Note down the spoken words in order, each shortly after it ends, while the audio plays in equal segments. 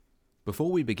Before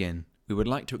we begin, we would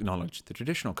like to acknowledge the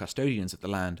traditional custodians of the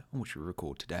land on which we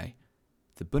record today,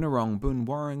 the Bunurong Boon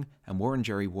Wurrung and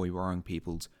Wurundjeri Woi Wurrung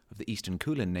peoples of the Eastern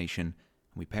Kulin Nation,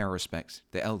 and we pay our respects to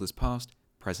their elders past,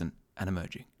 present, and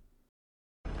emerging.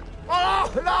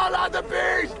 Oh, no, not the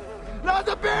beast! Not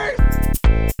the beast!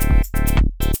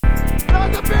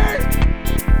 Not the beast!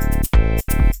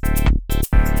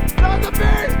 Not the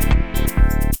beast!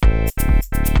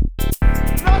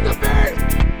 Not the beast!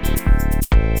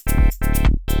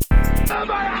 Not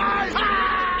my eyes!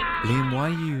 Ah! Liam, why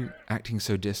are you acting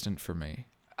so distant from me?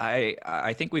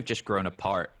 I think we've just grown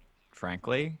apart,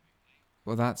 frankly.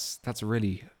 Well, that's a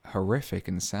really horrific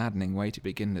and saddening way to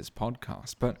begin this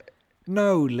podcast, but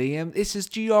no, Liam, this is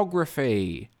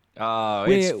geography. Oh,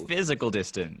 We're- it's physical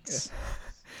distance.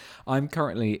 I'm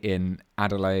currently in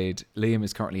Adelaide, Liam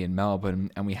is currently in Melbourne,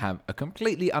 and we have a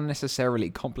completely unnecessarily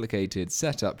complicated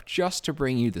setup just to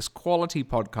bring you this quality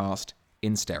podcast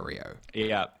in stereo.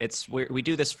 Yeah, we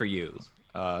do this for you.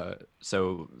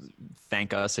 So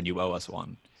thank us and you owe us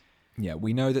one. Yeah,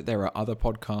 we know that there are other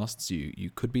podcasts you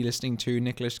could be listening to,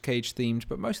 Nicolas Cage themed,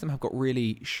 but most of them have got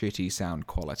really shitty sound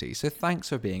quality. So thanks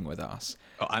for being with us.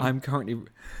 Oh, I'm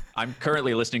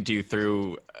currently listening to you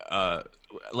through,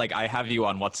 I have you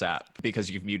on WhatsApp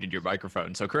because you've muted your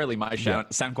microphone. So currently my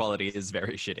sound quality is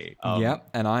very shitty. Yep,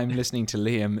 and I'm listening to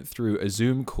Liam through a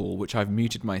Zoom call, which I've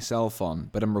muted myself on,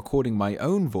 but I'm recording my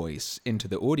own voice into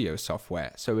the audio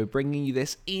software. So we're bringing you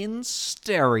this in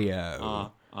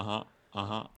stereo.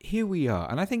 Here we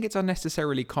are, and I think it's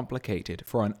unnecessarily complicated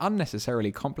for an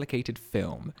unnecessarily complicated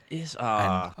film. And,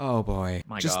 oh boy.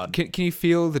 My Just, God. Can you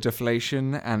feel the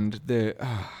deflation and the...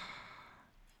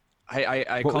 I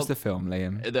what was called the film,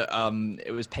 Liam?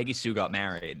 it was Peggy Sue Got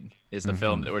Married is the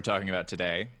film that we're talking about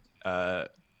today.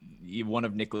 One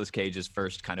of Nicolas Cage's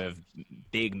first kind of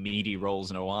big meaty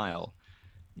roles in a while.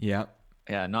 Yeah.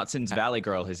 Yeah, not since Valley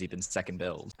Girl has he been second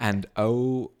billed. And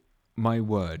oh my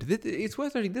word. It's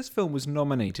worth noting this film was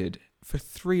nominated for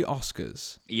 3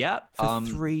 Oscars. Yeah, For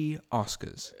 3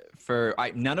 Oscars.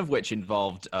 none of which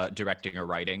involved directing or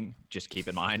writing. Just keep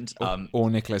in mind, Or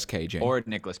Nicolas Cage. or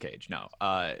Nicolas Cage. No.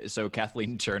 So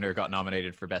Kathleen Turner got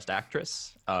nominated for Best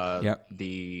Actress. Yep.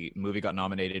 The movie got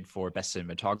nominated for Best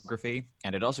Cinematography,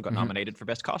 and it also got nominated for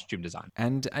Best Costume Design.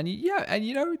 And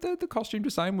you know, the costume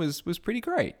design was pretty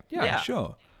great. Yeah,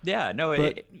 sure. Yeah, no,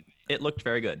 But- it looked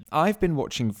very good. I've been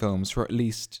watching films for at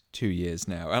least 2 years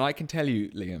now, and I can tell you,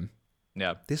 Liam,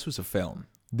 Yeah, this was a film.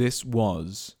 This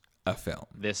was a film.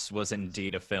 this was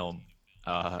indeed a film.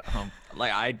 I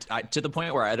to the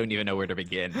point where I don't even know where to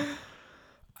begin.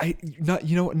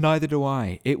 You know what? Neither do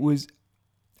I. It was.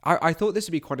 I thought this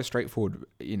would be quite a straightforward,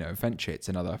 venture. It's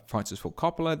another Francis Ford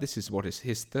Coppola. This is what is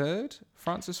his third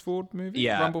Francis Ford movie.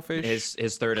 Yeah, Rumblefish.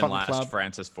 his third and Cotton last Club.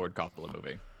 Francis Ford Coppola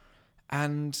movie.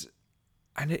 And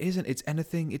it isn't. It's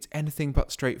anything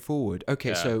but straightforward. Okay,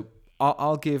 Yeah. so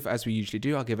I'll give, as we usually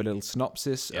do, I'll give a little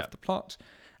synopsis Yeah. of the plot,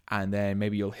 and then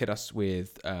maybe you'll hit us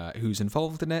with who's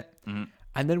involved in it, Mm-hmm.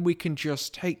 and then we can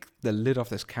just take the lid off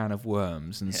this can of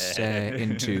worms and stare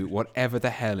into whatever the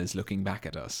hell is looking back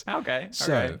at us. Okay.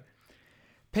 So, all right.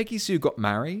 Peggy Sue Got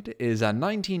Married is a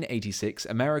 1986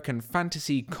 American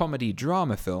fantasy comedy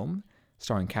drama film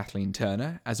starring Kathleen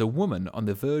Turner as a woman on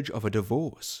the verge of a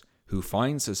divorce who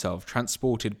finds herself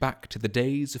transported back to the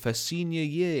days of her senior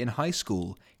year in high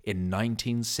school in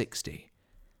 1960.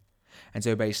 And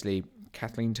so basically,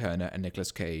 Kathleen Turner and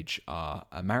Nicolas Cage are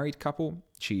a married couple.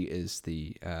 She is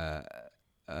the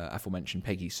aforementioned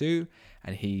Peggy Sue,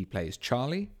 and he plays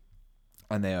Charlie.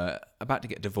 And they are about to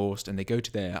get divorced, and they go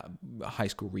to their high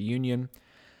school reunion.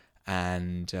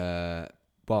 And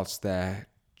whilst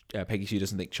Peggy Sue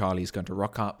doesn't think Charlie's going to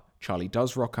rock up, Charlie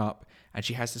does rock up, and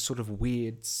she has this sort of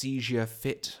weird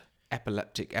seizure-fit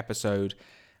epileptic episode.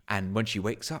 And when she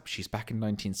wakes up, she's back in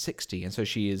 1960, and so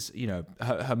she is,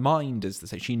 her mind, as they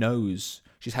say, she knows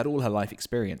she's had all her life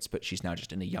experience, but she's now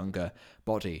just in a younger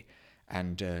body,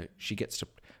 and she gets to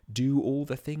do all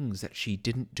the things that she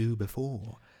didn't do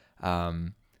before.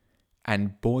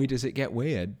 And boy, does it get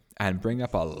weird and bring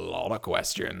up a lot of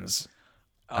questions.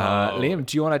 Liam,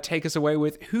 do you want to take us away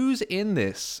with who's in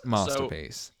this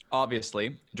masterpiece?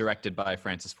 Obviously, directed by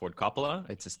Francis Ford Coppola.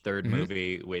 It's his third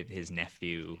movie with his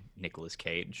nephew, Nicolas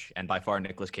Cage. And by far,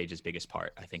 Nicolas Cage's biggest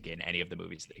part, I think, in any of the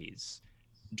movies that he's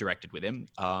directed with him.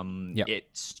 Yep.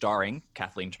 It's starring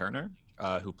Kathleen Turner,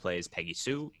 who plays Peggy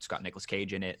Sue. It's got Nicolas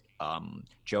Cage in it.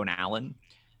 Joan Allen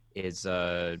is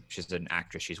she's an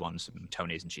actress. She's won some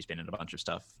Tonys and she's been in a bunch of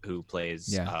stuff. Who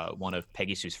plays one of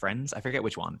Peggy Sue's friends? I forget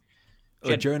which one.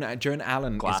 Joan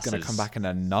Allen is going to come glasses. back in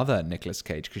another Nicolas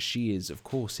Cage because she is, of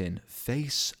course, in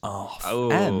Face Off. Oh,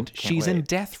 and can't she's in wait.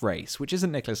 Death Race, which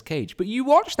isn't Nicolas Cage, but you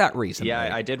watched that recently.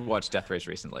 Yeah, I did watch Death Race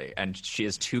recently, and she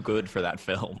is too good for that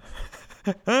film.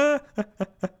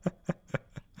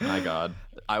 My God,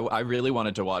 I really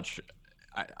wanted to watch.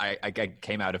 I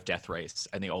came out of Death Race,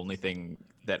 and the only thing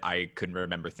that I could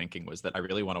remember thinking was that I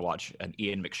really want to watch an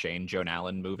Ian McShane, Joan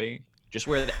Allen movie, just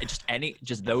where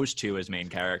just those two as main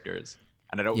characters,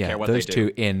 and I don't Yeah, care what those they do.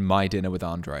 two in My Dinner with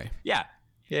Andre. Yeah.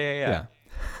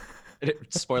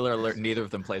 Spoiler alert: neither of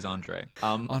them plays Andre.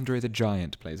 Andre the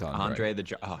Giant plays Andre.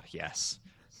 Oh yes.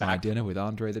 My Dinner with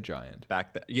Andre the Giant.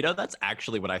 Back then, you know, that's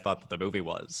actually what I thought that the movie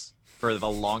was for the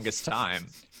longest time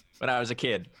when I was a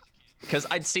kid, because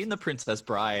I'd seen The Princess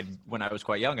Bride when I was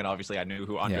quite young, and obviously I knew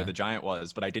who Andre Yeah. the Giant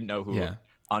was, but I didn't know who Yeah.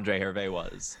 Andre Hervé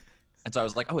was, and so I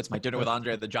was like, oh, it's My Dinner with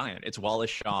Andre the Giant. It's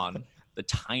Wallace Shawn, the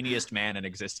tiniest man in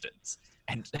existence,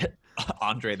 and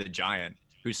Andre the Giant,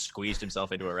 who squeezed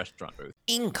himself into a restaurant booth.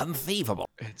 Inconceivable.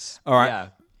 It's All right. Yeah.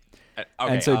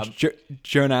 Okay, And so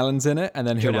Joan Allen's in it, and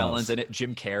then Joan who Allen's else? in it.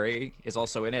 Jim Carrey is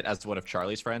also in it as one of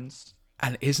Charlie's friends.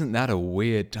 And isn't that a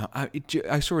weird time?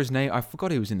 I saw his name. I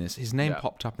forgot he was in this. His name Yeah.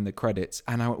 popped up in the credits,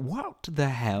 and I went, "What the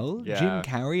hell?" Yeah. Jim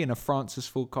Carrey in a Francis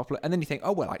Ford Coppola, and then you think,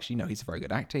 "Oh well, actually, no, he's a very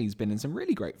good actor. He's been in some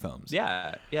really great films."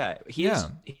 Yeah.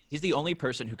 He's the only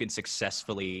person who can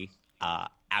successfully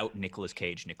out Nicolas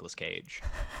Cage.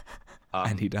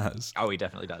 And he does. Oh, he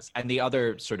definitely does. And the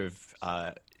other sort of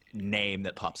name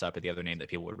that pops up, or the other name that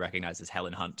people would recognize, is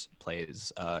Helen Hunt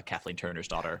plays Kathleen Turner's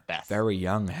daughter, Beth. Very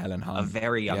young Helen Hunt. A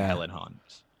very young Yeah. Helen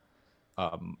Hunt.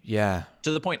 Yeah.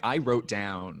 To the point, I wrote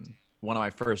down, one of my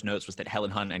first notes was that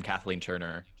Helen Hunt and Kathleen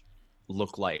Turner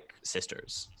look like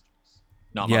sisters,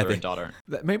 not Yeah, mother they- and daughter.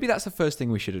 Maybe that's the first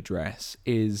thing we should address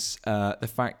is the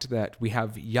fact that we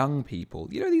have young people.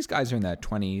 You know, these guys are in their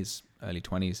 20s, early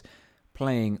 20s,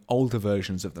 playing older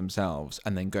versions of themselves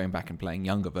and then going back and playing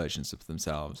younger versions of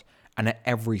themselves. And at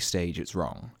every stage, it's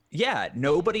wrong. Yeah,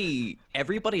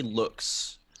 everybody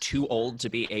looks too old to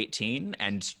be 18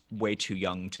 and way too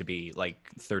young to be like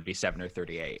 37 or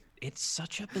 38. It's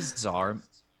such a bizarre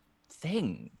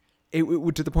thing. It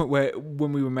to the point where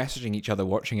when we were messaging each other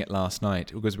watching it last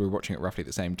night, because we were watching it roughly at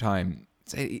the same time,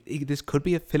 this could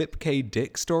be a Philip K.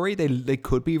 Dick story. They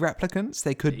could be replicants.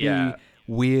 They could Yeah. be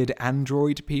weird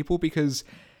android people, because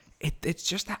it's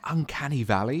just that uncanny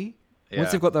valley. Once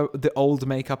Yeah. they've got the old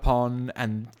makeup on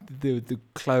and the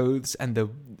clothes and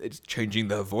it's changing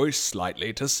their voice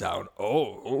slightly to sound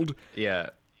old,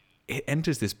 Yeah. it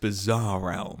enters this bizarre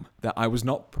realm that I was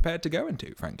not prepared to go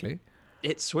into, frankly.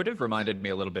 It sort of reminded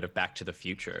me a little bit of Back to the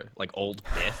Future, like old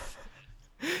Biff.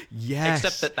 Yes.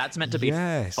 Except that's meant to be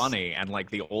Yes. funny, and like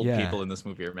the old Yeah. people in this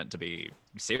movie are meant to be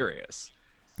serious.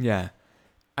 Yeah.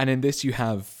 And in this, you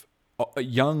have a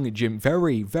young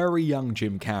very, very young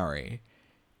Jim Carrey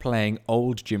playing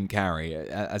old Jim Carrey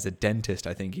as a dentist,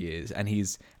 I think he is. And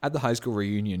he's at the high school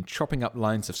reunion chopping up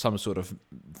lines of some sort of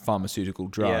pharmaceutical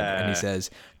drug. And he Yeah. says,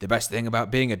 the best thing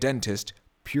about being a dentist,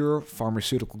 pure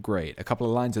pharmaceutical grade. A couple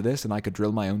of lines of this and I could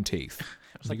drill my own teeth.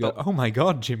 like, You go, oh my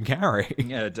God, Jim Carrey.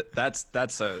 Yeah,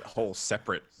 that's a whole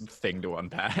separate thing to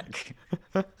unpack.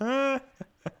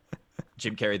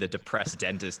 Jim Carrey, the depressed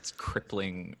dentist's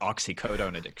crippling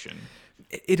oxycodone addiction.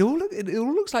 It all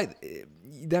looks like.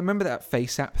 Remember that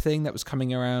FaceApp thing that was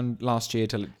coming around last year?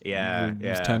 Yeah, was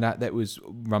yeah. turned out that was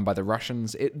run by the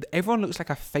Russians. Everyone looks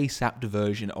like a FaceApp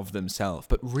version of themselves,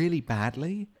 but really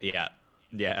badly.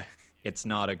 Yeah. It's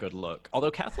not a good look.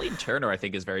 Although Kathleen Turner, I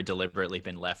think, has very deliberately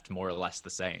been left more or less the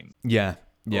same. Yeah.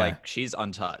 Like, she's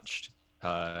untouched.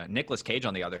 Nicolas Cage,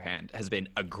 on the other hand, has been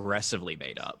aggressively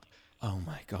made up. Oh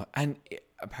my God! And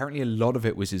apparently, a lot of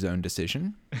it was his own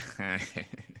decision.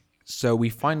 So we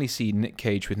finally see Nick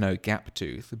Cage with no gap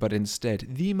tooth, but instead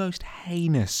the most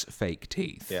heinous fake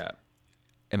teeth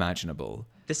imaginable.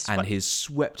 This is and what- his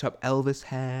swept up Elvis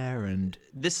hair and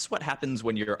This is what happens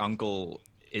when your uncle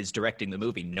is directing the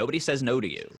movie. Nobody says no to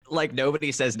you. Like,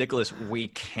 nobody says, Nicholas, we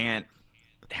can't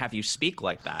have you speak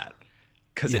like that,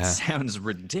 because Yeah. it sounds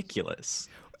ridiculous.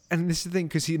 And this is the thing,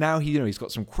 because he's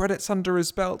got some credits under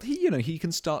his belt. He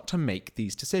can start to make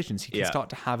these decisions. He can Yeah. start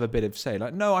to have a bit of say,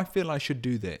 like, no, I feel I should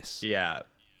do this. Yeah.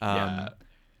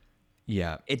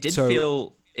 Yeah. It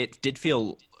did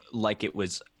feel like it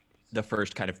was the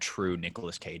first kind of true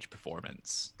Nicolas Cage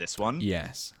performance. This one,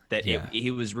 Yes. that yeah.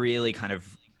 he was really kind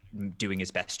of doing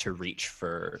his best to reach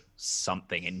for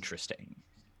something interesting.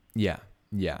 Yeah.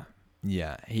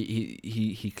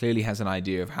 He clearly has an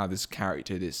idea of how this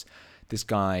character, this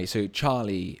guy. So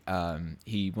Charlie,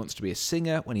 he wants to be a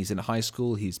singer when he's in high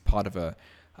school. He's part of a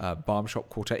Barbershop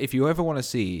Quartet. If you ever want to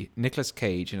see Nicolas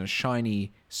Cage in a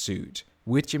shiny suit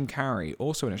with Jim Carrey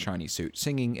also in a shiny suit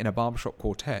singing in a barbershop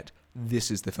quartet, this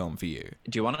is the film for you.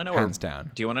 Do you want to know? Hands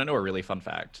down. Do you want to know a really fun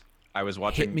fact? I was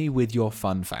watching. Hit me with your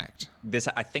fun fact. This,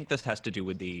 I think this has to do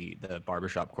with the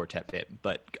barbershop quartet bit,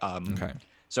 but Okay.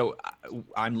 So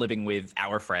I'm living with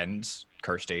our friend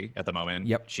Kirsty at the moment.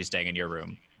 Yep. She's staying in your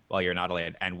room while you're not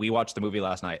allowed, and we watched the movie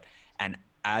last night. And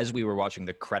as we were watching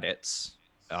the credits,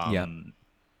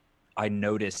 I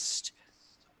noticed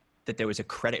that there was a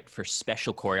credit for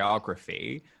special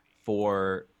choreography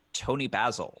for Tony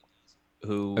Basil,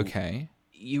 who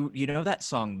you know that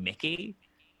song Mickey?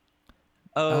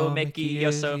 Oh, Mickey,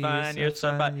 you're so fun, you're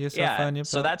so fun. Yeah,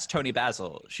 so that's Tony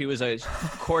Basil. She was a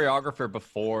choreographer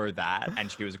before that, and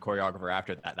she was a choreographer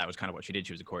after that. That was kind of what she did.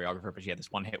 She was a choreographer, but she had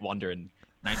this one-hit wonder in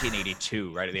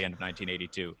 1982, right at the end of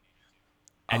 1982.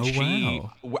 And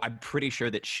I'm pretty sure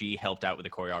that she helped out with the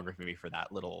choreography for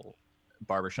that little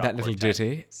barbershop that little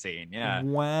ditty scene. Yeah.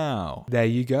 Wow. There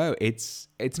you go. It's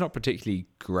not particularly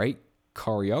great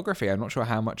choreography. I'm not sure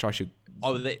how much I should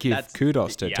give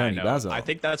kudos to Tony Basil. I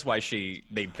think that's why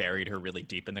they buried her really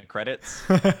deep in the credits.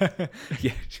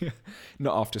 Yeah,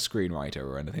 not after screenwriter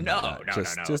or anything. No.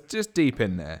 Just deep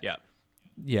in there. Yeah.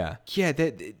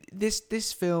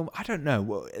 This film, I don't know.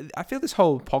 Well, I feel this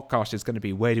whole podcast is going to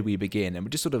be where do we begin, and we're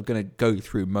just sort of going to go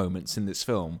through moments in this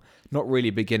film, not really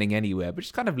beginning anywhere, but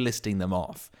just kind of listing them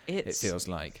off. It feels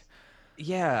like.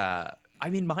 Yeah,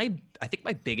 I mean, I think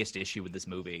my biggest issue with this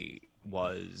movie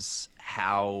was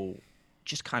how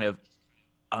just kind of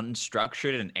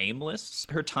unstructured and aimless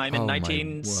her time in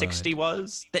 1960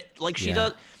 was. That like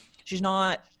she's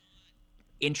not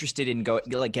interested in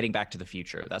getting back to the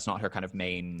future. That's not her kind of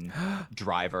main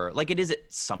driver. Like it is at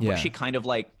some point. She kind of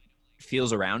like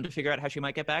feels around to figure out how she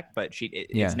might get back, but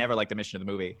it's never like the mission of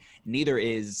the movie. Neither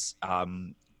is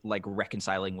like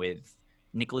reconciling with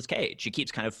Nicolas Cage. She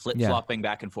keeps kind of flip-flopping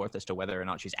back and forth as to whether or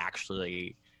not she's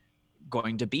actually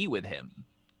going to be with him.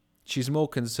 She's more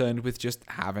concerned with just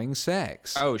having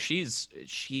sex. Oh, she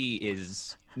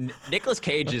is. Nicolas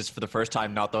Cage is for the first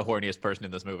time not the horniest person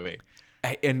in this movie.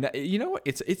 And you know what?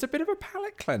 It's a bit of a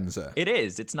palate cleanser. It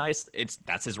is. It's nice.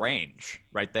 That's his range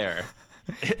right there.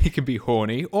 He can be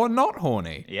horny or not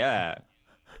horny. Yeah.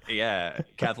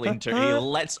 Kathleen Turner. He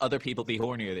lets other people be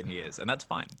hornier than he is, and that's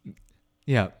fine.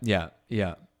 Yeah.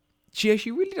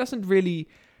 She really doesn't really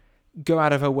go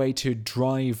out of her way to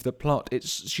drive the plot.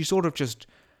 She sort of just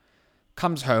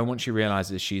comes home once she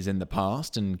realizes she's in the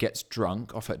past and gets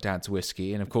drunk off her dad's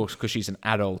whiskey. And of course, because she's an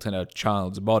adult in a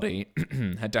child's body,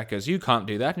 her dad goes, "You can't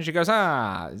do that." And she goes,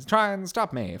 "Try and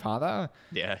stop me, father."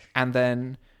 Yeah. And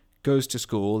then goes to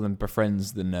school and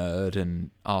befriends the nerd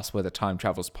and asks whether time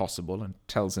travel's possible and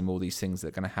tells him all these things that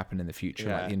are going to happen in the future,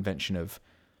 like the invention of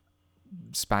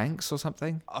Spanx or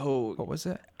something. Oh, what was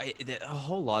it? A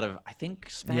whole lot of. I think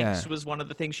Spanx was one of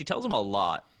the things. She tells him a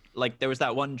lot. Like there was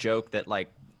that one joke that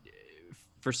like,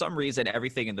 for some reason,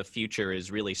 everything in the future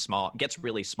is really small, gets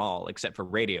really small, except for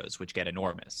radios, which get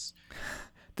enormous.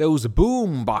 Those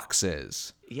boom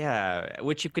boxes. Yeah,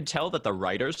 which you could tell that the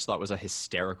writers thought was a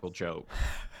hysterical joke.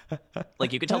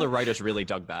 Like you could tell the writers really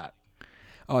dug that.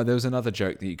 Oh, there was another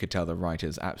joke that you could tell the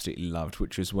writers absolutely loved,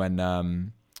 which was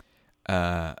when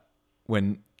at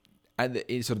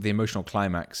sort of the emotional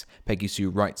climax, Peggy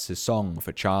Sue writes a song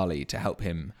for Charlie to help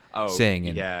him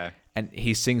sing. And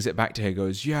he sings it back to her,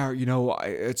 goes, "Yeah, you know,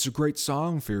 it's a great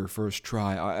song for your first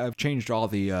try. I've changed all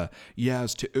the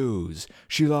yeahs to oohs.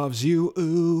 She loves you,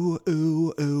 ooh,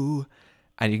 ooh, ooh."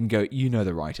 And you can go, you know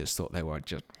the writers thought they were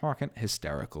just fucking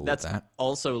hysterical with that. That's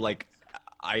also, like,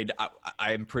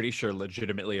 I'm pretty sure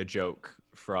legitimately a joke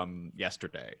from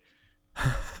yesterday.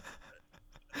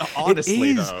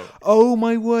 Honestly, though. Oh,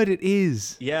 my word, it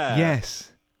is. Yeah.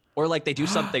 Yes. Or, like, they do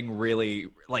something really,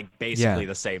 like, basically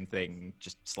the same thing,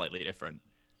 just slightly different.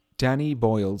 Danny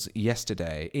Boyle's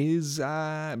Yesterday is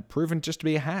proven just to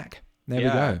be a hack. There we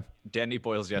go. Danny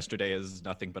Boyle's Yesterday is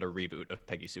nothing but a reboot of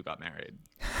Peggy Sue Got Married.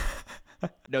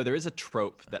 No, there is a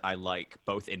trope that I like,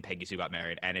 both in Peggy Sue Got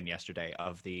Married and in Yesterday,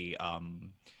 of the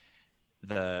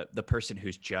person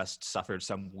who's just suffered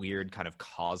some weird kind of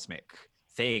cosmic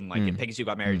thing. Like in Peggy Sue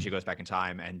Got Married, she goes back in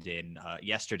time, and in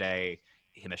Yesterday,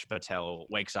 Himesh Patel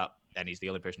wakes up and he's the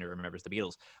only person who remembers the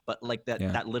Beatles. But like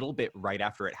that little bit right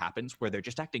after it happens where they're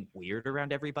just acting weird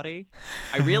around everybody.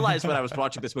 I realized when I was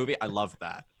watching this movie, I love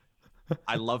that.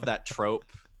 I love that trope.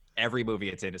 Every movie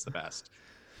it's in is the best.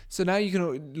 So now you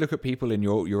can look at people in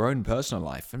your own personal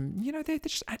life and, you know, they're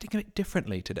just acting a bit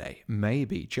differently today.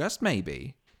 Maybe, just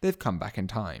maybe, they've come back in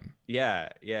time. Yeah,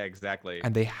 exactly.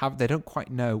 And they don't quite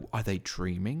know, are they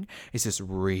dreaming? Is this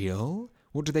real?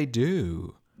 What do they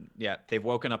do? Yeah, they've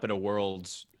woken up in a world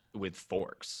with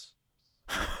forks.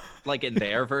 Like in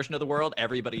their version of the world,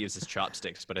 everybody uses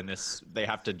chopsticks, but in this, they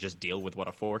have to just deal with what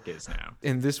a fork is now.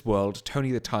 In this world,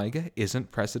 Tony the Tiger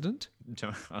isn't president.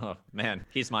 Oh man,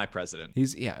 he's my president.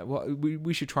 Well,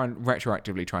 we should try and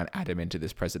retroactively try and add him into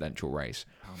this presidential race.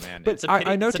 Oh man, But it's a pity,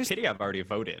 I noticed- it's a pity I've already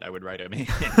voted. I would write him in.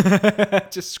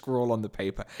 Just scroll on the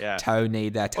paper. Yeah. Tony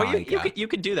the Tiger. Well, you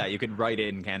could do that. You could write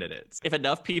in candidates. If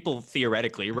enough people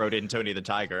theoretically wrote in Tony the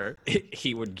Tiger,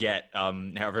 he would get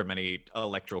however many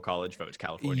electoral college votes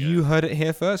California. You heard it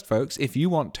here first, folks. If you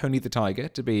want Tony the Tiger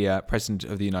to be president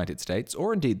of the United States,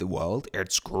 or indeed the world,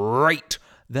 it's great.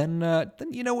 Then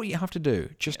you know what you have to do.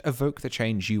 Just evoke the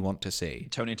change you want to see.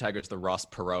 Tony Tiger's the Ross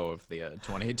Perot of the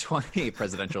 2020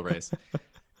 presidential race.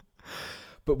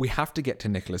 But we have to get to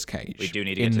Nicolas Cage. We do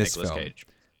need to get to Nicolas Cage.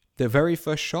 The very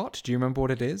first shot, do you remember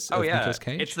what it is? Oh of yeah, Nicolas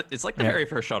Cage? it's like the very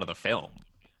first shot of the film.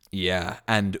 Yeah,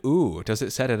 and does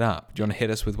it set it up? Do you want to hit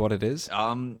us with what it is?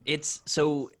 It's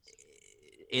so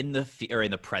in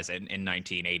the present in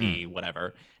 1980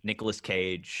 whatever. Nicolas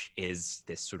Cage is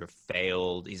this sort of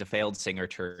he's a failed singer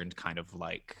turned kind of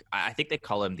like, I think they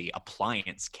call him the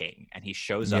appliance king, and he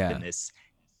shows up in this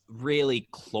really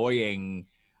cloying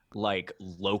like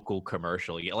local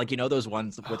commercial, like, you know, those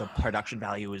ones where the production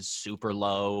value is super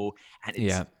low, and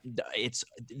it's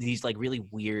these like really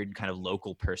weird kind of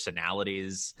local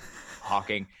personalities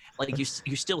talking, like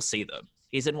you still see them.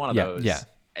 He's in one of those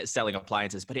selling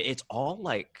appliances, but it's all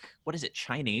like, what is it,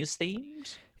 Chinese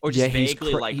themed? Or just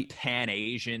vaguely like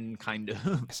Pan-Asian kind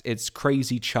of. It's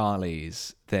Crazy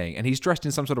Charlie's thing. And he's dressed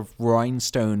in some sort of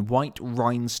white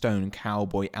rhinestone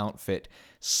cowboy outfit,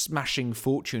 smashing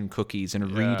fortune cookies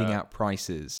and reading out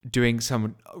prices, doing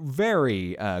some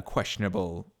very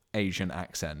questionable Asian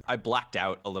accent. I blacked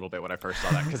out a little bit when I first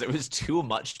saw that because it was too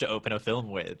much to open a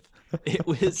film with. It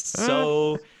was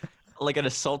so like an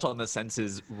assault on the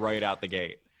senses right out the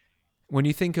gate. When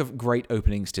you think of great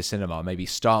openings to cinema, maybe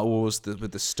Star Wars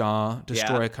with the Star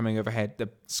Destroyer coming overhead, the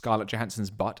Scarlett Johansson's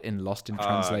butt in Lost in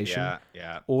Translation.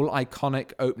 All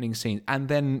iconic opening scenes, and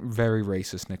then very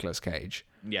racist Nicolas Cage.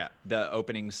 Yeah, the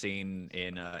opening scene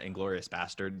in Inglourious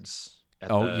Bastards.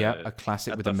 A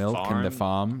classic with the milk in the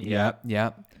farm. Yeah.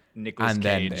 Nicolas and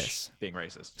Cage then this being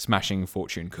racist, smashing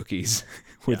fortune cookies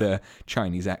with a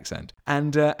Chinese accent,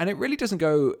 and it really doesn't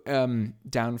go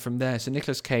down from there. So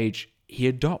Nicolas Cage, he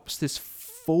adopts this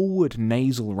forward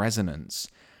nasal resonance.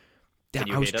 Can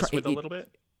you hit us with a little bit?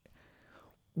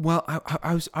 Well,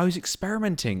 I was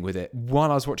experimenting with it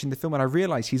while I was watching the film, and I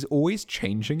realized he's always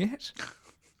changing it.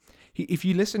 If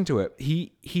you listen to it,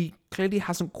 he clearly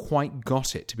hasn't quite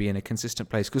got it to be in a consistent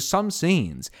place, because some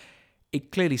scenes,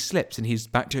 it clearly slips, and he's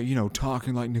back to,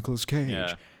 talking like Nicolas Cage.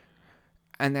 Yeah.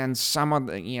 And then some of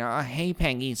the, hey,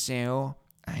 Peggy Sue,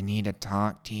 I need to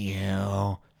talk to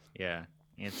you. Yeah.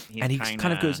 And he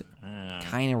kind of goes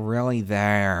kind of really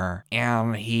there.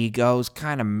 And he goes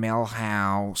kind of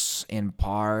Millhouse in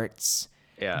parts.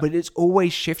 Yeah. But it's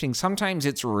always shifting. Sometimes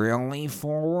it's really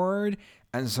forward,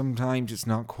 and sometimes it's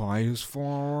not quite as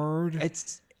forward.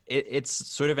 It's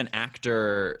sort of an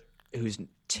actor who's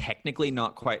technically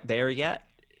not quite there yet,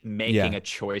 making a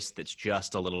choice that's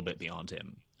just a little bit beyond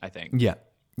him, I think. Yeah.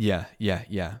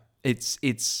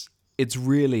 It's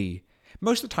really...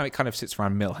 Most of the time, it kind of sits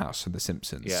around Millhouse and The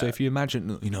Simpsons. Yeah. So if you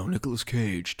imagine, Nicolas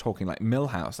Cage talking like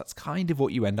Millhouse, that's kind of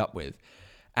what you end up with.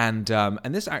 And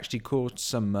this actually caused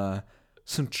some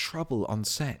trouble on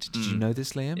set. Did you know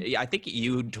this, Liam? Yeah, I think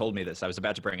you told me this. I was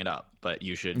about to bring it up, but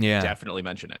you should definitely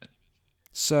mention it.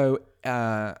 So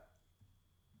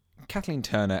Kathleen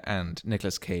Turner and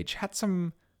Nicolas Cage had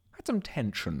some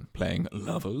tension playing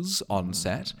lovers on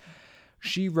set.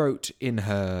 She wrote in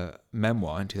her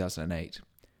memoir in 2008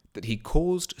 that he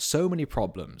caused so many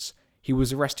problems. He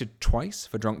was arrested twice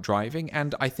for drunk driving,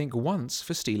 and I think once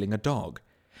for stealing a dog.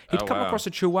 He'd come across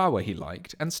a chihuahua he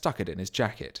liked and stuck it in his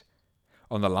jacket.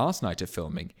 On the last night of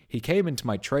filming, he came into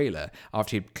my trailer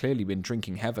after he'd clearly been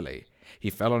drinking heavily. He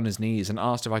fell on his knees and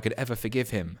asked if I could ever forgive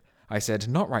him. I said,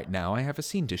 "Not right now, I have a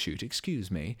scene to shoot, excuse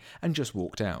me," and just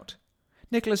walked out.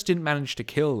 Nicholas didn't manage to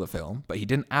kill the film, but he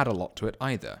didn't add a lot to it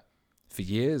either. For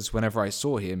years, whenever I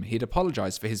saw him, he'd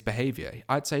apologize for his behavior.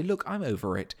 I'd say, "Look, I'm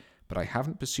over it," but I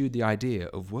haven't pursued the idea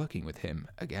of working with him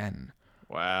again.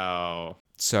 Wow.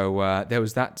 So there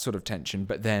was that sort of tension,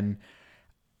 but then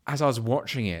as I was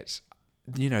watching it,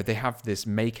 they have this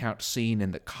make-out scene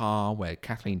in the car where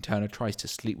Kathleen Turner tries to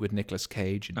sleep with Nicolas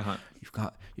Cage, and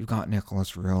you've got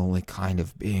Nicolas really kind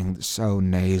of being so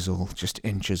nasal, just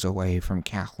inches away from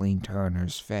Kathleen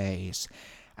Turner's face.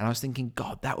 And I was thinking,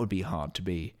 God, that would be hard to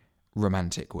be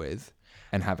romantic with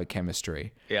and have a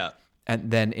chemistry. Yeah. And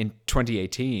then in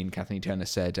 2018, Kathleen Turner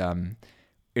said,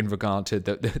 in regard to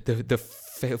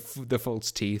the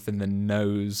false teeth and the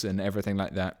nose and everything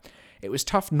like that, it was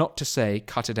tough not to say,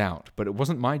 cut it out, but it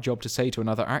wasn't my job to say to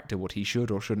another actor what he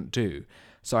should or shouldn't do.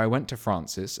 So I went to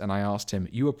Francis and I asked him,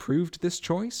 you approved this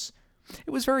choice?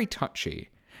 It was very touchy.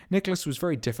 Nicholas was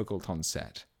very difficult on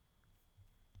set.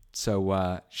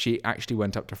 So she actually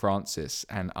went up to Francis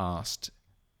and asked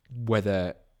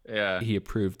whether he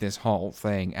approved this whole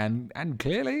thing. And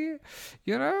clearly,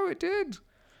 it did.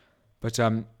 But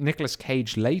Nicolas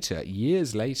Cage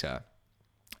years later,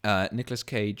 Nicolas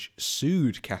Cage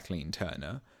sued Kathleen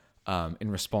Turner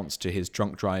in response to his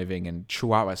drunk driving and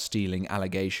chihuahua stealing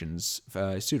allegations,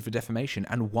 sued for defamation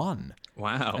and won.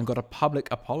 Wow. And got a public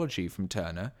apology from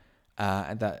Turner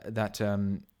that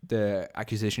the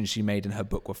accusations she made in her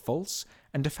book were false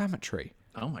and defamatory.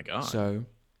 Oh my God. So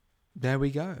there we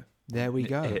go.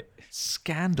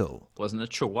 Scandal. It wasn't a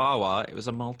Chihuahua, it was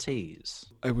a Maltese.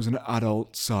 It was an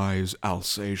adult-size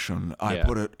Alsatian. I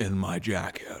put it in my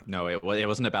jacket. No, it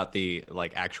wasn't about the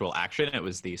actual action. It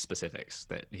was the specifics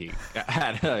that he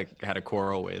had a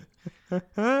quarrel with.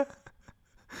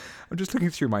 I'm just looking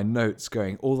through my notes,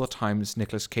 going all the times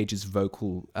Nicolas Cage's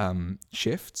vocal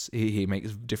shifts. He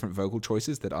makes different vocal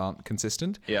choices that aren't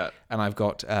consistent. Yeah. And I've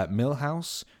got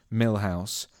Milhouse,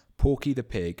 Porky the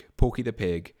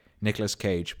Pig, Nicolas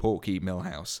Cage, Porky,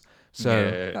 Milhouse.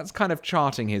 So that's kind of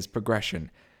charting his progression.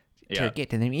 Yeah. To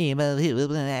get to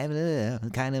the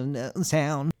kind of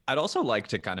sound. I'd also like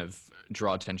to kind of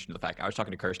draw attention to the fact, I was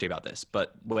talking to Kirsty about this,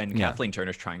 but when Kathleen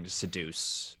Turner's trying to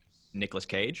seduce Nicolas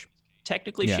Cage,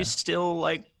 technically she's still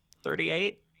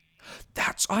 38.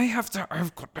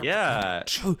 I've got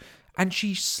to. And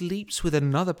she sleeps with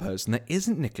another person that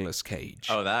isn't Nicolas Cage.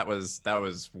 Oh, that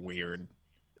was weird.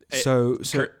 So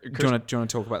do you want to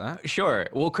talk about that? Sure.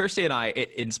 Well, Kirsty and I,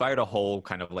 it inspired a whole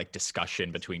kind of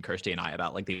discussion between Kirsty and I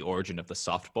about the origin of the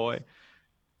soft boy.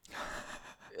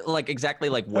 Exactly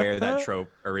where that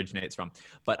trope originates from.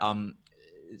 But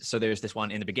so there's this one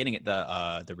in the beginning at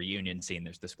the reunion scene,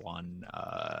 there's this one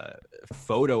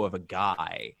photo of a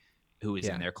guy who is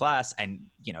in their class, and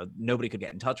nobody could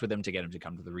get in touch with him to get him to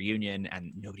come to the reunion,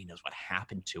 and nobody knows what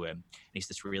happened to him. And he's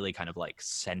this really kind of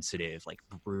sensitive,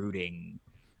 brooding,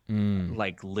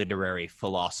 literary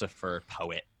philosopher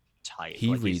poet type.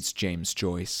 He reads James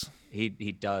Joyce. He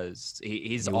does.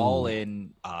 He's all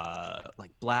in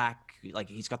black.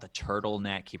 He's got the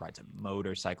turtleneck. He rides a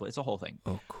motorcycle. It's a whole thing.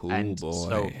 Oh, cool, and boy.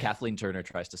 So Kathleen Turner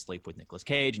tries to sleep with Nicolas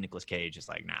Cage, and Nicolas Cage is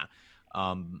like,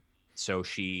 nah. So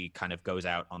she kind of goes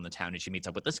out on the town and she meets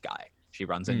up with this guy. She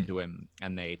runs into him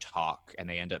and they talk, and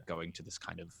they end up going to this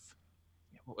kind of,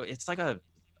 it's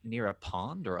near a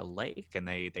pond or a lake, and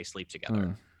they sleep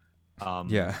together.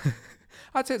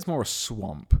 I'd say it's more a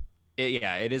swamp.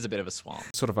 It is a bit of a swamp.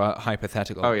 Sort of a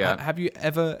hypothetical. Oh, yeah. Have you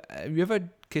ever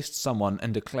kissed someone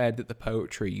and declared that the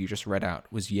poetry you just read out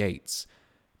was Yeats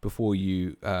before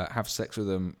you have sex with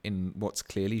them in what's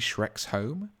clearly Shrek's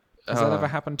home? Has that ever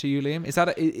happened to you, Liam?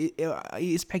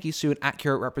 Is Peggy Sue an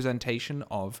accurate representation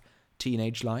of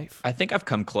teenage life? I think I've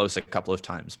come close a couple of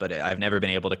times, but I've never been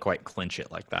able to quite clinch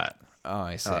it like that. Oh,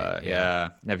 I see. Yeah.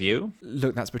 Have you?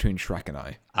 Look, that's between Shrek and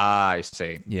I. I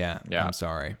see. Yeah. I'm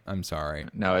sorry.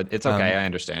 No, it's okay. I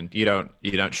understand. You don't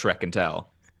Shrek and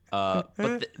tell.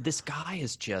 But this guy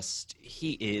is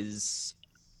he is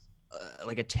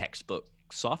a textbook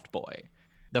soft boy.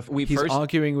 He's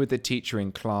arguing with the teacher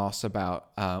in class about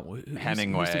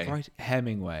Hemingway.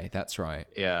 Hemingway, that's right.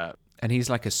 Yeah. And he's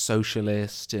like a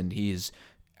socialist, and he's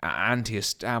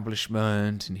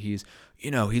anti-establishment, and he's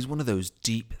one of those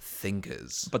deep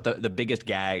thinkers. But the biggest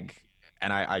gag,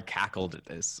 and I cackled at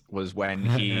this, was when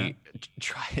he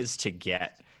tries to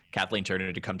get Kathleen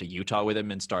Turner to come to Utah with him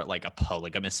and start a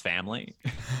polygamous family.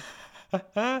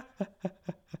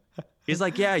 He's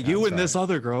like, yeah, you and this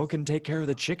other girl can take care of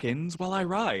the chickens while I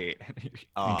write.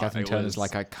 And Kathleen Turner's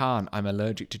like, I can't. I'm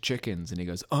allergic to chickens. And he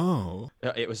goes, oh.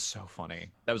 It was so funny.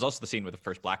 That was also the scene where the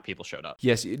first black people showed up.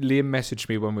 Yes, Liam messaged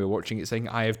me when we were watching it saying,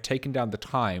 I have taken down the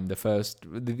time,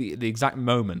 the exact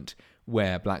moment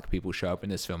where black people show up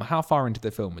in this film. How far into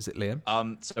the film is it, Liam?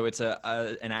 So it's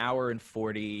an hour and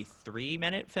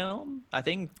 43-minute film, I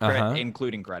think,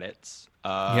 including credits.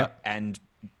 Yep. And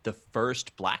the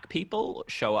first black people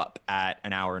show up at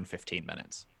an hour and 15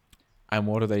 minutes. And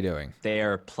what are they doing?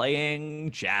 They're playing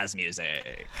jazz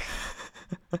music.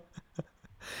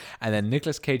 And then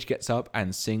Nicolas Cage gets up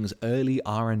and sings early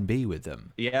R&B with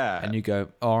them. Yeah. And you go,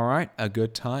 all right, a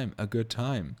good time.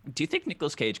 Do you think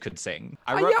Nicolas Cage could sing?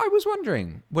 I was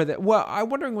wondering whether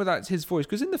it's his voice,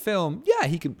 because in the film,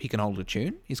 he can hold a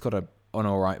tune. He's got an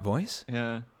all right voice.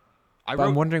 Yeah. I But I'm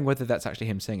wrote wondering whether that's actually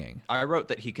him singing. I wrote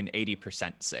that he can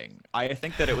 80% sing. I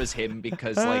think that it was him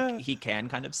because like he can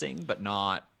kind of sing, but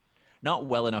not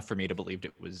well enough for me to believe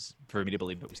it was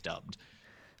dubbed.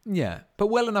 Yeah, but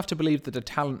well enough to believe that a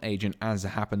talent agent, as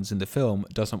happens in the film,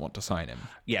 doesn't want to sign him.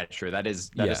 Yeah, true. That is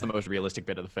Yeah. the most realistic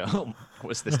bit of the film.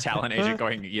 Was this talent agent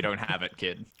going, "You don't have it,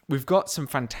 kid." We've got some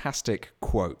fantastic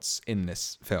quotes in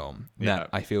this film Yeah. that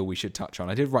I feel we should touch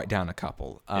on. I did write down a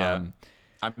couple. Yeah.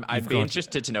 I'd be got-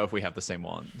 interested to know if we have the same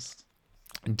ones.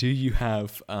 Do you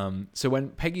have... so when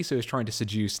Peggy Sue is trying to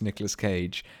seduce Nicolas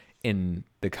Cage in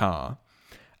the car,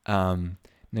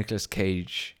 Nicolas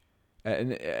Cage...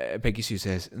 Peggy Sue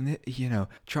says,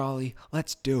 Charlie,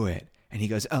 let's do it. And he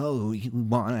goes, oh, you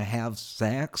want to have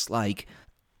sex? Like,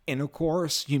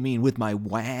 intercourse? You mean with my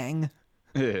wang?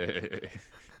 That's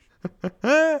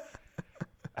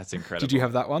incredible. Did you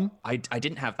have that one? I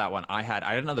didn't have that one. I had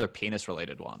another penis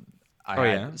related one.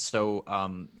 Yeah? So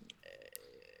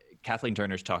Kathleen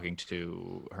Turner's talking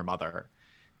to her mother.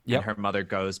 Yep. And her mother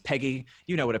goes, "Peggy,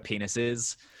 you know what a penis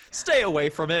is. Stay away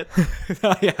from it."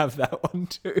 I have that one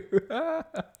too.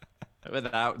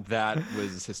 That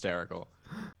was hysterical.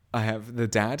 I have the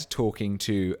dad talking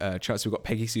to Charlie. So we've got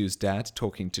Peggy Sue's dad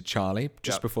talking to Charlie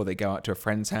just Yep. before they go out to a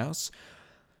friend's house.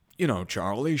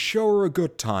 Charlie, show her a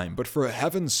good time, but for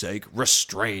heaven's sake,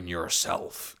 restrain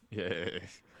yourself. Yeah.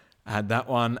 I had that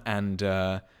one,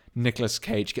 and Nicolas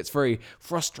Cage gets very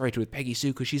frustrated with Peggy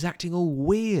Sue because she's acting all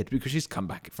weird because she's come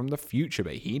back from the future,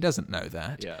 but he doesn't know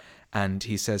that. Yeah. And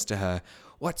he says to her,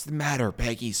 "What's the matter,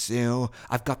 Peggy Sue?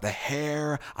 I've got the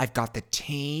hair, I've got the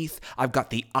teeth, I've got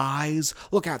the eyes.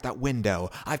 Look out that window.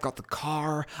 I've got the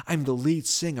car. I'm the lead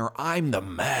singer. I'm the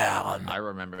man." I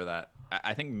remember that.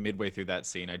 I think midway through that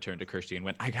scene, I turned to Kirsty and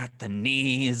went, "I got the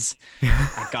knees.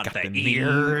 I got, the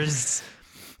ears."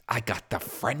 I got the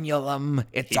frenulum.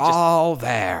 It's all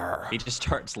there. He just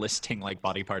starts listing like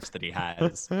body parts that he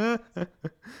has.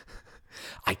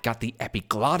 I got the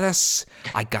epiglottis.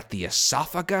 I got the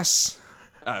esophagus.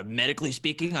 Medically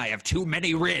speaking, I have too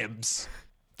many ribs.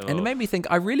 And it made me think,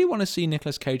 I really want to see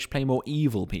Nicolas Cage play more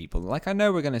evil people. Like, I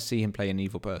know we're going to see him play an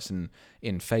evil person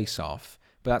in Face Off,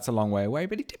 but that's a long way away.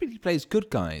 But he typically plays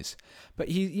good guys. But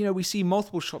we see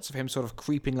multiple shots of him sort of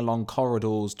creeping along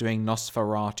corridors, doing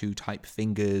Nosferatu-type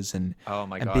fingers and, Oh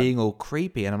my and God. being all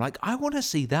creepy. And I'm like, I want to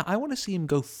see that. I want to see him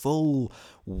go full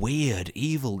weird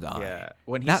evil guy. Yeah.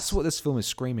 When That's what this film is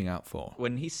screaming out for.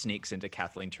 when he sneaks into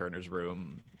Kathleen Turner's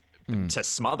room to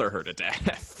smother her to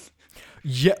death.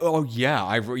 Yeah. Oh,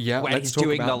 yeah. When Let's he's talk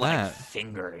doing about the like that.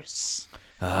 fingers.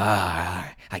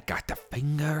 I got the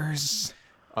fingers.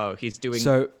 Oh, he's doing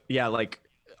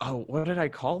what did I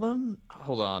call them?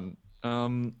 Hold on.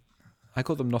 I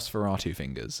call them Nosferatu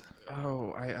fingers.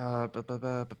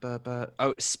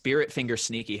 Spirit finger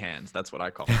sneaky hands. That's what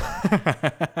I call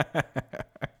them.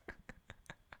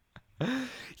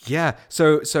 Yeah.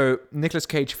 So Nicolas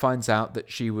Cage finds out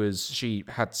that she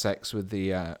had sex with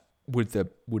the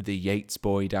Yates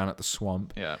boy down at the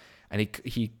swamp. Yeah. And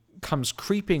he comes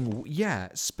creeping,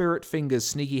 spirit fingers,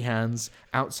 sneaky hands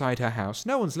outside her house.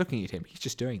 No one's looking at him. He's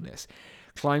just doing this.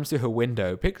 Climbs to her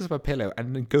window, picks up a pillow,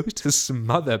 and then goes to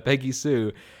smother Peggy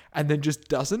Sue, and then just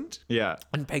doesn't. Yeah.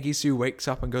 And Peggy Sue wakes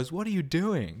up and goes, "What are you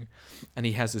doing?" And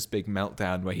he has this big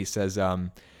meltdown where he says,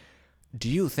 "Do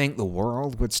you think the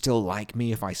world would still like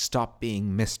me if I stopped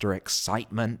being Mr.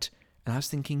 Excitement?" And I was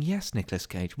thinking, yes, Nicolas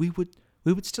Cage, we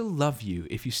would still love you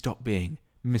if you stopped being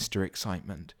Mr.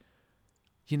 Excitement.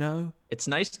 You know? It's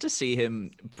nice to see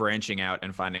him branching out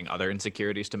and finding other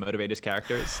insecurities to motivate his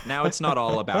characters. Now it's not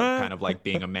all about kind of like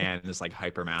being a man, this like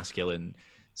hyper masculine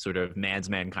sort of man's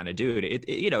man kind of dude.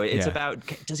 It's about,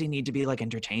 does he need to be like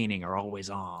entertaining or always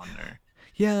on or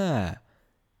Yeah.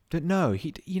 But no,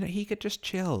 he could just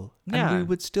chill, and we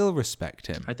would still respect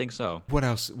him. I think so. What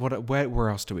else? Where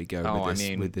else do we go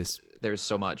with this? There's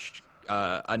so much.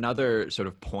 Another sort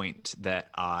of point that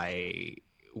I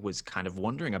was kind of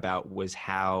wondering about was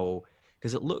how,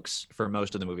 because it looks for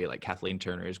most of the movie like Kathleen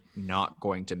Turner is not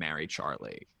going to marry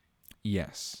Charlie.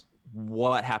 Yes.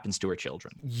 What happens to her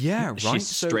children? Yeah, right. She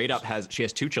straight up has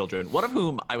 2 children, one of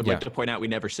whom I would like to point out we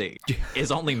never see,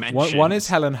 is only mentioned. One is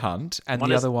Helen Hunt, and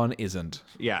the other one isn't.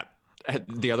 Yeah,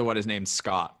 the other one is named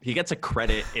Scott. He gets a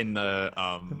credit in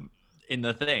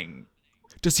the thing.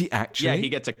 Does he actually? Yeah, he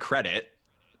gets a credit,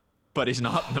 but he's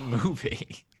not in the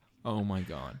movie. Oh my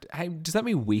god! Hey, does that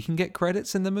mean we can get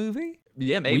credits in the movie?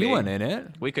 Yeah, maybe. We weren't in it.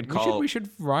 We should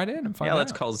write in and find out. Yeah,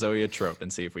 let's call Zoe a trope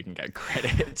and see if we can get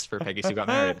credits for Peggy Sue Got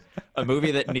Married, a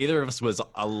movie that neither of us was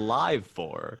alive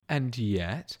for. And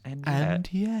yet.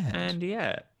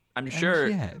 I'm sure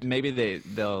yet. maybe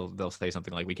they'll say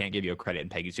something like, we can't give you a credit in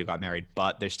Peggy Sue Got Married,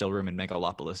 but there's still room in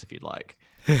Megalopolis if you'd like.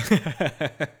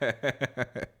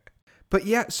 But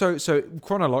yeah, so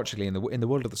chronologically in the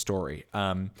world of the story,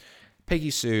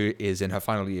 Peggy Sue is in her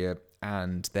final year,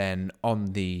 and then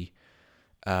on the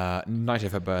night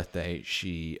of her birthday,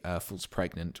 she falls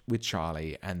pregnant with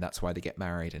Charlie, and that's why they get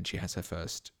married, and she has her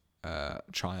first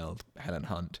child, Helen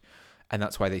Hunt, and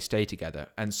that's why they stay together.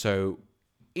 And so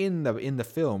in the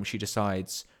film, she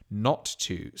decides not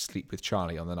to sleep with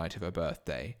Charlie on the night of her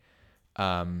birthday,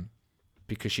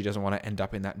 because she doesn't want to end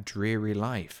up in that dreary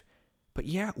life. But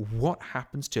yeah, what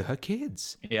happens to her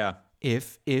kids? Yeah.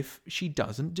 If she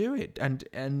doesn't do it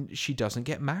and she doesn't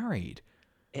get married?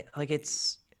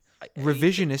 It's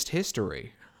Revisionist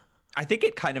history. I think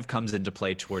it kind of comes into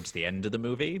play towards the end of the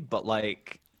movie, but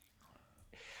like,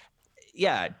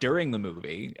 yeah, during the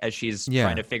movie, as she's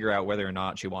trying to figure out whether or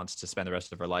not she wants to spend the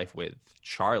rest of her life with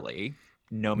Charlie,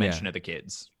 no mention of the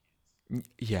kids.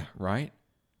 Yeah, right?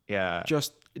 Yeah.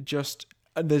 Just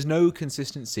there's no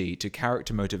consistency to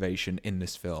character motivation in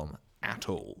this film at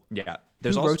all. Yeah.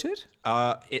 Who wrote it?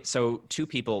 So two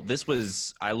people. This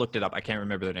was, I looked it up. I can't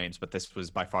remember their names, but this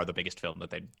was by far the biggest film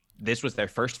that this was their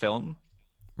first film.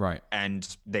 Right.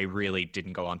 And they really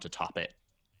didn't go on to top it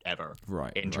ever.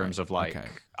 Right. In terms of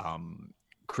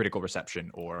critical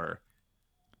reception or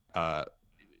in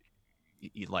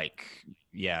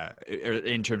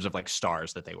terms of like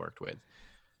stars that they worked with.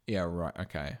 Yeah, right.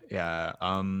 Okay. Yeah.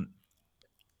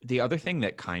 The other thing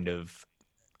that kind of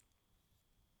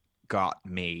got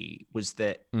me was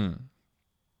that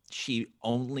she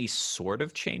only sort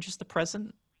of changes the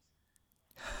present.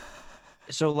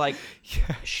 So like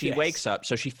she wakes up,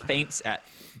 so she faints at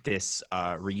this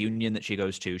reunion that she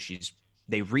goes to.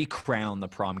 They recrown the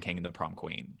prom king and the prom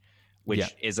queen,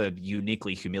 which is a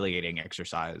uniquely humiliating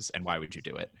exercise. And why would you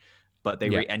do it? But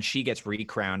and she gets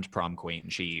recrowned prom queen.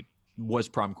 She was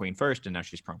prom queen first, and now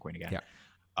she's prom queen again.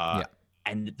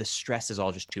 And the stress is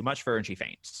all just too much for her, and she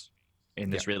faints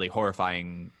in this really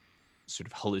horrifying sort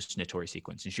of hallucinatory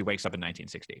sequence. And she wakes up in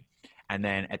 1960. And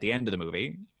then at the end of the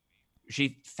movie,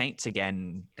 she faints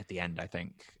again at the end, I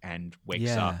think, and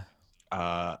wakes up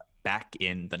back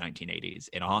in the 1980s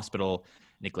in a hospital.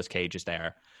 Nicolas Cage is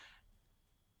there.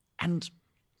 And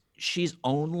she's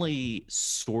only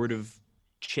sort of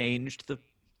changed the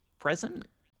present.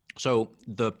 So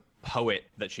the poet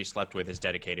that she slept with has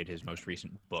dedicated his most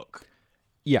recent book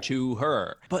to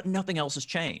her, but nothing else has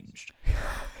changed.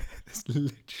 There's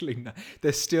literally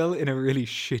they're still in a really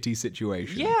shitty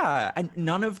situation. Yeah, and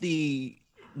nobody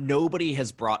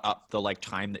has brought up the like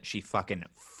time that she fucking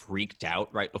freaked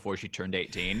out right before she turned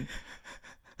 18.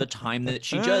 The time that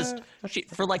she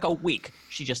for like a week,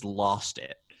 she just lost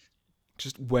it.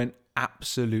 Just went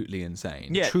absolutely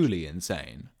insane. Yeah. Truly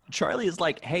insane. Charlie is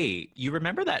like, hey, you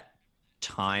remember that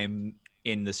time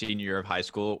in the senior year of high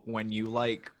school when you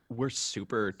like were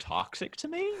super toxic to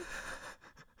me?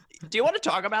 Do you want to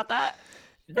talk about that?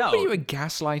 No. You were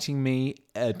gaslighting me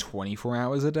 24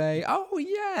 hours a day? Oh,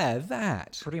 yeah,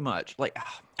 that. Pretty much. Like,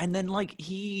 and then like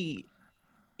he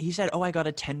said, oh, I got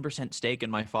a 10% stake in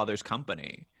my father's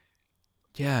company.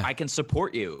 Yeah. I can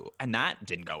support you. And that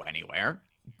didn't go anywhere.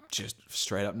 Just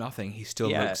straight up nothing. He still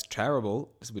looks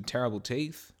terrible with terrible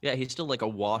teeth. Yeah, he's still like a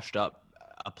washed up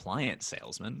appliance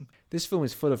salesman. This film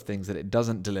is full of things that it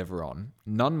doesn't deliver on.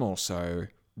 None more so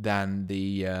than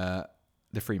the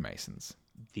Freemasons.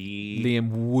 Liam,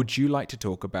 would you like to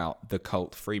talk about the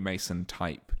cult Freemason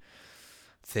type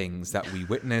things that we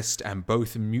witnessed and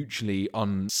both mutually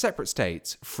on separate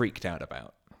states freaked out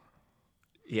about?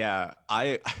 Yeah,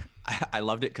 I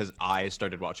loved it because I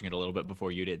started watching it a little bit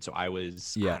before you did. So I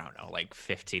was, I don't know, like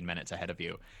 15 minutes ahead of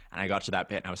you. And I got to that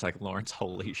bit and I was like, Lawrence,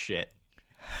 holy shit.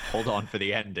 Hold on for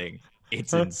the ending.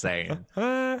 It's insane.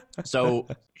 So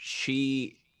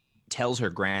she tells her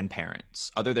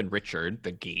grandparents, other than Richard,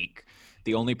 the geek,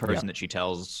 the only person that she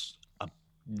tells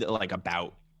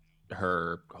about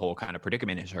her whole kind of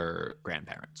predicament is her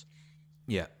grandparents.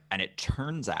 Yeah. And it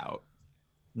turns out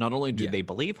not only do they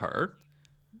believe her,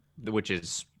 which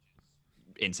is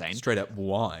insane. Straight up,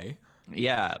 why?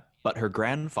 Yeah, but her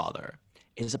grandfather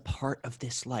is a part of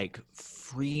this like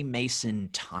Freemason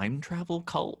time travel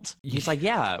cult. He's like,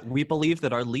 yeah, we believe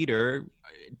that our leader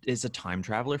is a time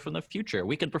traveler from the future.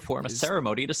 We can perform a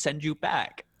ceremony to send you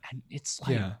back. And it's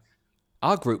like,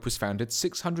 our group was founded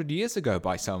 600 years ago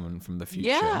by someone from the future.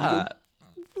 Yeah.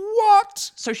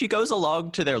 What? So she goes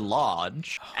along to their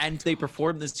lodge and they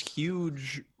perform this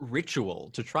huge ritual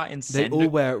to try and send. They all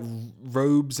wear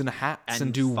robes and hats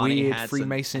and do weird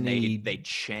Freemasony. They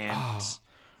chant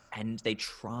and they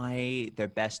try their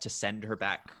best to send her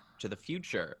back to the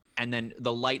future. And then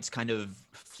the lights kind of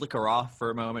flicker off for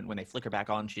a moment. When they flicker back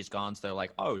on, she's gone. So they're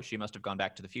like, oh, she must have gone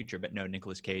back to the future. But no,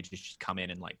 Nicolas Cage has just come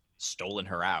in and like stolen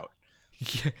her out.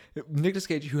 Yeah. Nicolas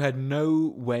Cage, who had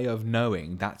no way of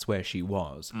knowing that's where she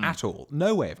was at all,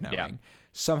 no way of knowing,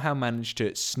 somehow managed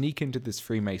to sneak into this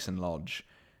Freemason lodge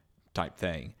type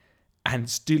thing and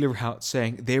steal her out,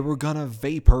 saying they were gonna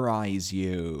vaporize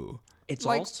you. It's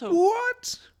like, also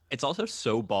what? It's also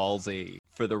so ballsy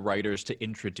for the writers to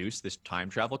introduce this time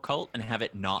travel cult and have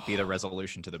it not be the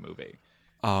resolution to the movie.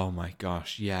 Oh my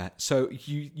gosh, yeah. So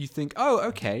you think, oh,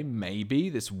 okay, maybe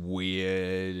this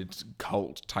weird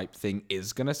cult type thing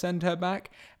is going to send her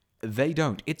back. They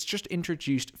don't. It's just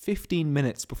introduced 15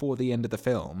 minutes before the end of the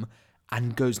film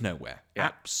and goes nowhere. Yeah.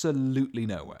 Absolutely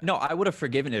nowhere. No, I would have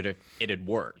forgiven it if it had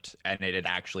worked and it had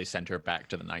actually sent her back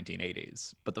to the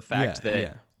 1980s. But the fact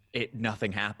that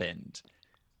nothing happened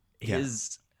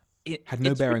is... Had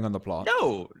no bearing on the plot.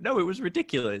 No, it was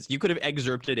ridiculous. You could have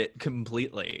excerpted it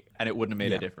completely, and it wouldn't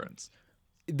have made a difference.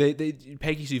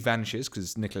 Peggy Sue vanishes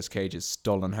because Nicolas Cage has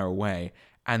stolen her away,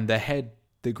 and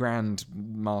the Grand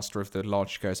Master of the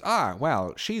Lodge goes,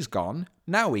 well, she's gone.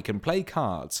 Now we can play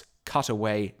cards. Cut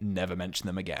away, never mention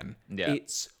them again. Yeah.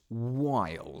 It's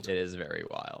wild. It is very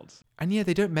wild. And yeah,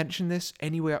 they don't mention this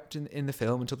anywhere up in the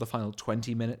film until the final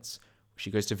 20 minutes. She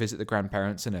goes to visit the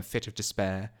grandparents in a fit of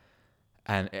despair.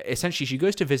 And essentially, she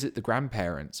goes to visit the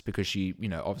grandparents because she,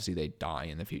 obviously they die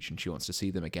in the future and she wants to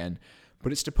see them again.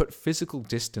 But it's to put physical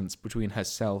distance between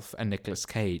herself and Nicolas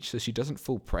Cage so she doesn't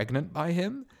fall pregnant by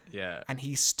him. Yeah. And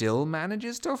he still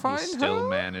manages to find her? He still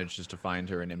manages to find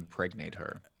her and impregnate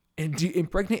her. And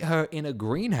impregnate her in a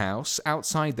greenhouse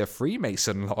outside the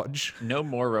Freemason Lodge. No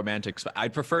more romantic...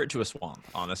 I'd prefer it to a swamp,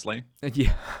 honestly.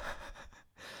 Yeah.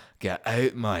 Get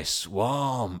out my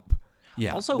swamp.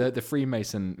 Yeah, also, the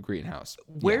Freemason greenhouse.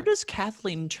 Where does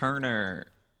Kathleen Turner...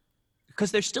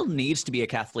 Because there still needs to be a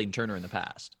Kathleen Turner in the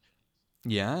past.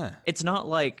 Yeah. It's not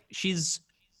like she's...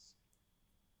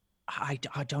 I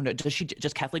don't know.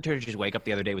 Does Kathleen Turner just wake up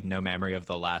the other day with no memory of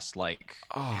the last,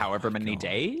 however many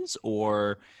days?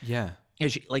 Or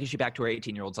is she back to her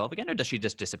 18-year-old self again? Or does she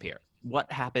just disappear?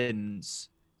 What happens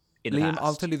in the Liam, past?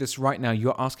 I'll tell you this right now.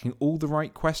 You're asking all the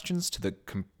right questions to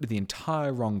the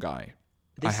entire wrong guy.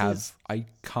 I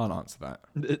can't answer that.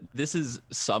 This is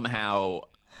somehow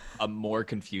a more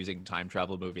confusing time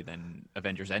travel movie than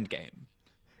Avengers Endgame.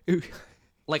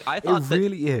 I thought it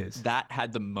really is. That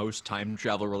had the most time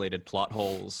travel related plot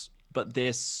holes, but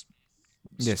this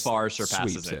far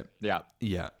surpasses it.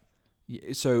 Yeah.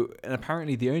 So, and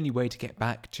apparently the only way to get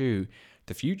back to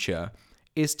the future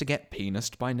is to get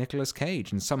penised by Nicolas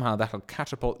Cage, and somehow that'll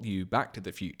catapult you back to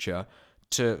the future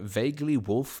to vaguely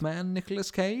Wolfman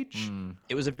Nicolas Cage.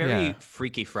 It was a very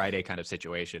Freaky Friday kind of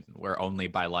situation where only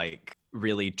by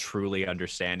really truly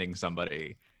understanding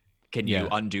somebody can you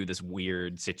undo this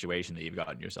weird situation that you've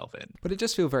gotten yourself in. But it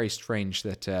does feel very strange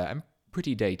that I'm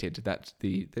pretty dated that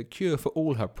the cure for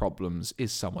all her problems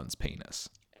is someone's penis.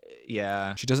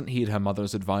 Yeah. She doesn't heed her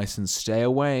mother's advice and stay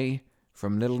away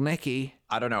from little Nicky.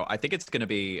 I don't know. I think it's going to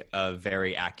be a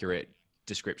very accurate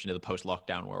description of the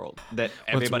post-lockdown world that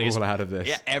everybody's all out of this.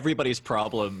 Yeah, everybody's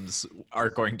problems are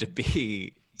going to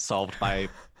be solved by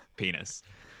penis.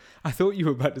 I thought you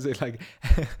were about to say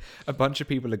a bunch of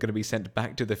people are going to be sent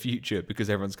back to the future because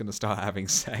everyone's going to start having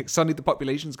sex. Suddenly the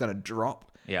population's going to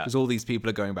drop because all these people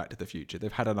are going back to the future.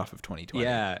 They've had enough of 2020.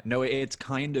 Yeah, no, it's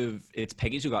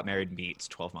Peggy's Who Got Married meets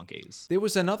 12 Monkeys. There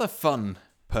was another fun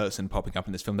person popping up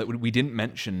in this film that we didn't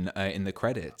mention in the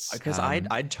credits. Because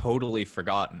I'd totally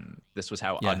forgotten this was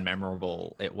how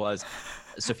unmemorable it was.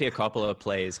 Sofia Coppola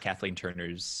plays Kathleen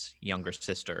Turner's younger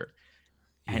sister.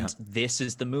 And this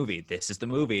is the movie. This is the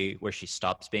movie where she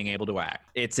stops being able to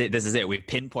act. This is it. We've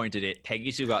pinpointed it. Peggy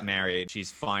Sue Got Married.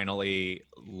 She's finally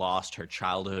lost her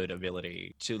childhood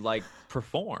ability to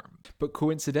perform. But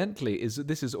coincidentally,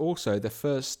 this is also the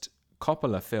first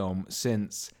Coppola film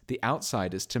since The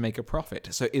Outsiders to make a profit.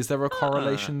 So is there a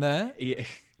correlation there? Yeah.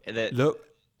 Look,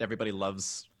 everybody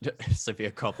loves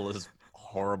Sofia Coppola's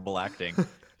horrible acting.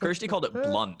 Kirsty called it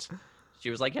blunt. She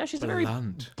was like, yeah, she's a very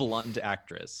blunt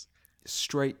actress.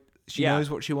 Straight. She knows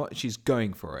what she wants. She's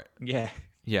going for it.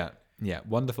 Yeah.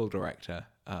 Wonderful director.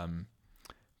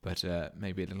 But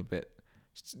maybe a little bit.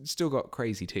 Still got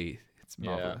crazy teeth. It's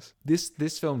marvelous.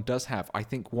 This film does have, I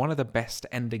think, one of the best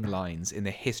ending lines in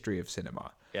the history of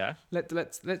cinema. Yeah.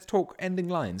 Let's talk ending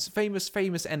lines. Famous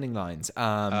ending lines.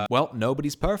 Well,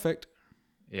 nobody's perfect.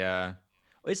 Yeah.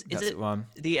 Is it one.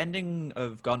 The ending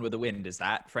of Gone with the Wind? Is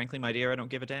that Frankly, My Dear, I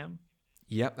Don't Give a Damn?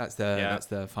 Yep, that's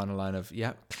the final line of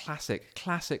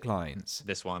classic lines.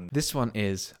 This one. This one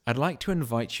is, I'd like to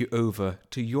invite you over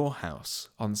to your house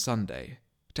on Sunday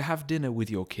to have dinner with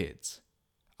your kids.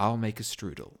 I'll make a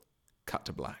strudel. Cut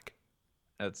to black.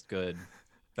 That's good.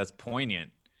 That's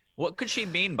poignant. What could she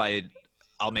mean by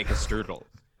I'll make a strudel?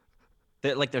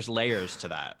 There's layers to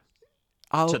that.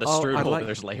 To the strudel,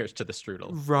 there's layers to the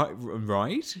strudel.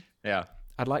 Right? Yeah.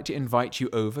 I'd like to invite you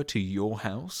over to your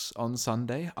house on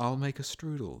Sunday. I'll make a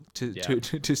strudel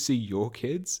to see your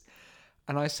kids.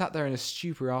 And I sat there in a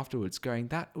stupor afterwards going,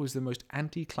 that was the most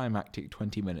anticlimactic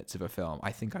 20 minutes of a film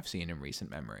I think I've seen in recent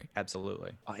memory.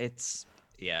 Absolutely. It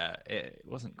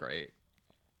wasn't great.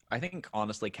 I think,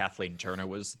 honestly, Kathleen Turner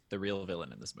was the real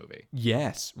villain in this movie.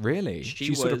 Yes, really.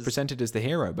 She's sort of presented as the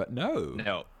hero, but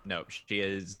no. No,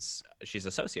 she's a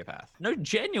sociopath. No,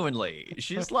 genuinely.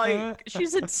 She's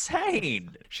she's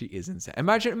insane. She is insane.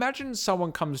 Imagine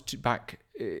someone comes back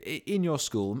in your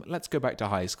school, let's go back to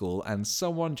high school, and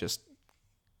someone just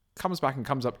comes back and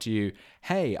comes up to you,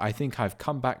 hey, I think I've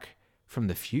come back from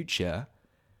the future,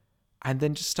 and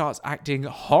then just starts acting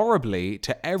horribly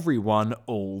to everyone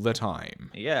all the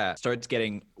time. Yeah. Starts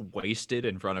getting wasted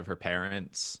in front of her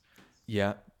parents.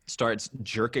 Yeah. Starts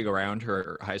jerking around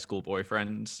her high school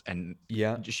boyfriend, and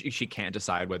she can't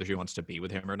decide whether she wants to be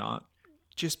with him or not.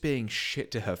 Just being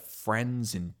shit to her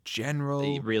friends in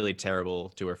general. Really terrible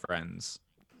to her friends.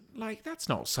 Like, that's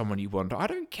not someone you want. I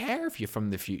don't care if you're from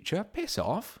the future. Piss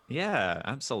off. Yeah,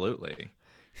 absolutely.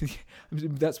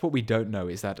 That's what we don't know,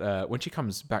 is that when she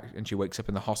comes back and she wakes up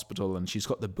in the hospital and she's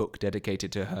got the book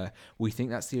dedicated to her, we think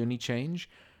that's the only change.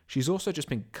 She's also just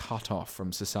been cut off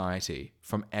from society,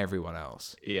 from everyone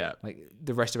else. Yeah. Like,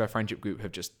 the rest of our friendship group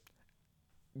have just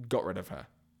got rid of her.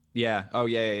 Yeah. Oh,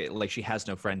 yeah. Like, she has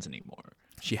no friends anymore.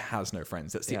 She has no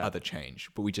friends. That's the other change,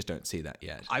 but we just don't see that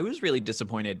yet. I was really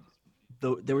disappointed.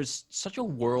 Though there was such a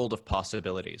world of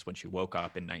possibilities when she woke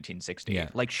up in 1960. Yeah.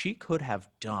 Like, she could have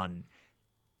done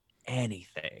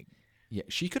anything. Yeah,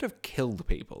 she could have killed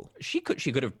people. She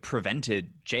could have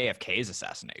prevented JFK's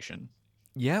assassination.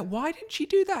 Yeah, why didn't she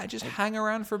do that? Just hang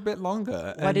around for a bit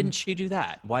longer. Why didn't she do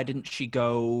that? Why didn't she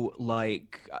go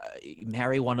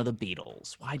marry one of the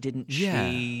Beatles? Why didn't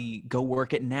she go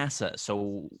work at NASA?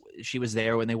 So she was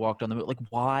there when they walked on the moon. Like,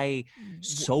 why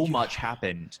so much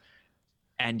happened?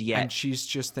 And yet, and she's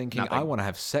just thinking, nothing. I want to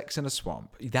have sex in a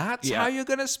swamp. That's how you're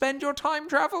going to spend your time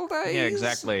travel days? Yeah,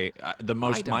 exactly. I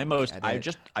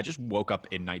just woke up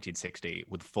in 1960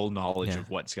 with full knowledge of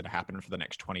what's going to happen for the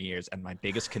next 20 years. And my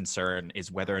biggest concern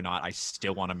is whether or not I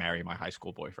still want to marry my high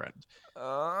school boyfriend.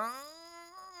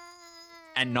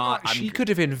 And not... She could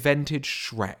have invented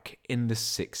Shrek in the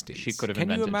 60s. She could have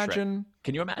invented Shrek.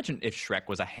 Can you imagine if Shrek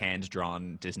was a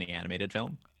hand-drawn Disney animated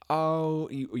film? Oh,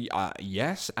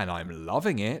 yes, and I'm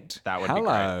loving it. That would be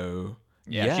great.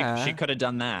 Yeah. She could have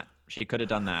done that. She could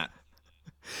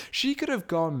have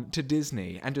gone to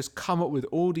Disney and just come up with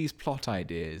all these plot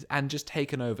ideas and just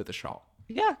taken over the shop.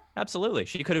 Yeah, absolutely.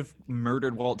 She could have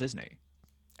murdered Walt Disney.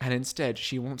 And instead,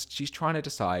 she's trying to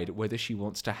decide whether she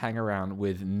wants to hang around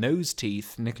with nose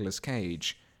teeth Nicolas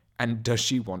Cage, and does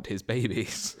she want his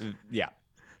babies? Yeah.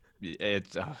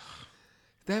 It's...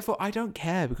 Therefore, I don't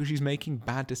care because she's making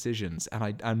bad decisions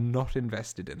and I'm not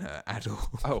invested in her at all.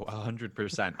 Oh,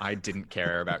 100%. I didn't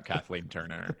care about Kathleen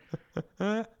Turner.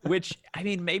 Which, I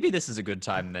mean, maybe this is a good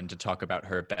time then to talk about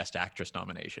her Best Actress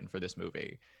nomination for this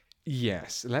movie.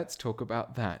 Yes, let's talk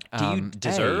about that. Do you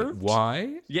deserve?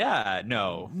 Why? Yeah,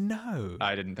 no. No.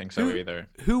 I didn't think so either.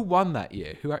 Who won that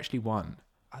year? Who actually won?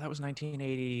 Oh, that was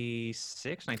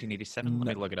 1986, 1987?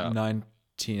 Let me look it up.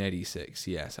 1986,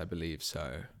 yes, I believe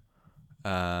so.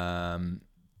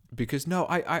 Because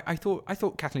I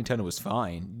thought Kathleen Turner was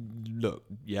fine. Look,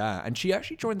 yeah, and she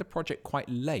actually joined the project quite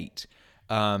late.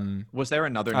 Was there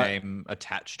another name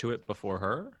attached to it before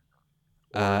her?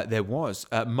 There was.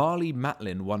 Marlee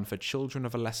Matlin won for Children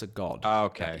of a Lesser God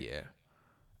that year.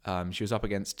 She was up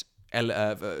against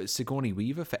Sigourney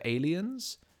Weaver for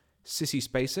Aliens, Sissy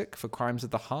Spacek for Crimes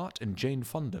of the Heart, and Jane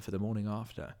Fonda for The Morning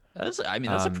After. That's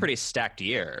a pretty stacked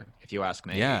year, if you ask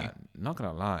me. Yeah, not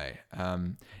going to lie.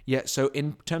 So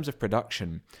in terms of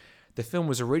production, the film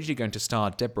was originally going to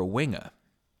star Deborah Winger.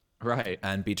 Right.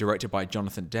 And be directed by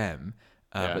Jonathan Demme,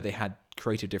 but they had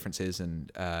creative differences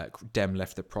and Demme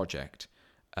left the project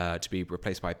to be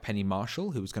replaced by Penny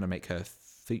Marshall, who was going to make her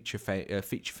feature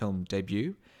film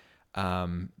debut.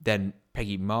 Then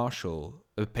Penny Marshall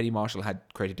had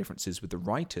creative differences with the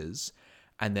writers,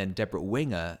 and then Deborah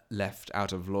Winger left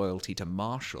out of loyalty to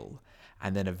Marshall,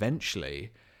 and then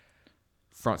eventually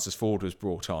Francis Ford was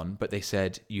brought on, but they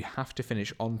said you have to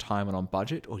finish on time and on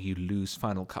budget or you lose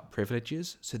Final Cut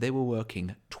privileges. So they were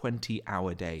working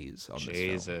 20-hour days on this film.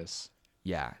 Jesus.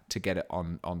 Yeah, to get it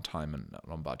on time and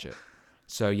on budget.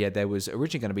 So yeah, there was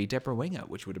originally going to be Deborah Winger,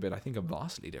 which would have been, I think, a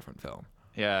vastly different film.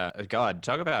 Yeah, God,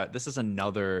 talk about, this is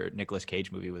another Nicolas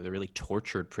Cage movie with a really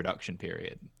tortured production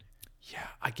period. Yeah,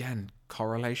 again,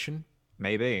 correlation.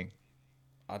 Maybe.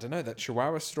 I don't know. That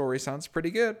Chihuahua story sounds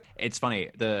pretty good. It's funny,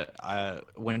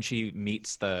 when she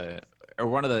meets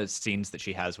one of the scenes that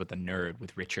she has with the nerd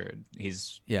with Richard,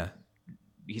 he's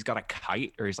got a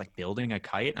kite, or he's like building a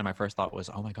kite, and my first thought was,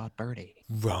 oh my God, Birdie.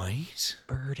 Right.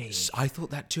 Birdie. I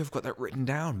thought that too. I've got that written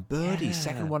down. Birdie, Yeah.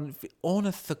 second one,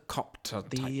 ornithocopter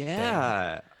type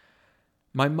Yeah. thing.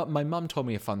 My mum told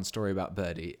me a fun story about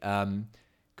Birdie,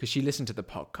 because she listened to the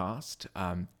podcast.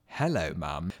 Hello,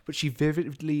 Mum. But she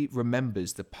vividly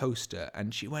remembers the poster,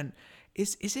 and she went,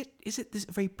 Is it this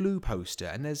very blue poster?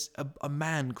 And there's a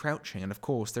man crouching, and of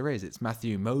course there is. It's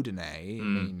Matthew Modine,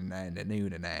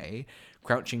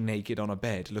 crouching naked on a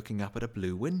bed, looking up at a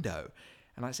blue window.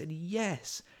 And I said,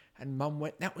 yes. And Mum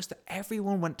went,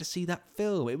 everyone went to see that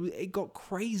film. It got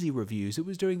crazy reviews. It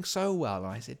was doing so well.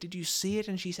 And I said, did you see it?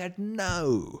 And she said,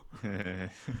 no.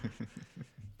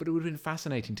 But it would have been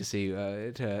fascinating to see.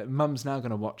 Mum's now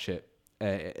going to watch it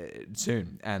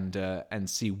soon and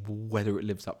see whether it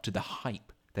lives up to the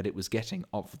hype that it was getting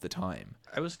of the time.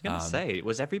 I was going to say,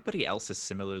 was everybody else as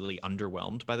similarly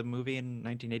underwhelmed by the movie in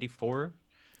 1984?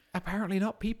 Apparently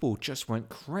not. People just went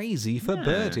crazy for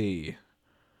Birdie.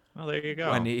 Well, there you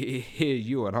go. When here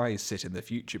you and I sit in the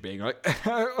future being like,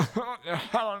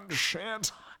 oh,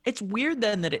 shit. It's weird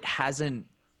then that it hasn't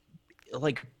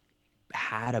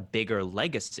had a bigger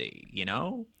legacy, you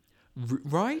know?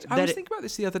 Right? I was thinking about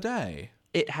this the other day.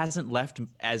 It hasn't left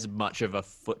as much of a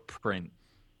footprint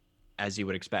as you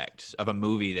would expect of a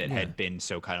movie that had been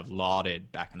so kind of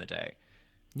lauded back in the day.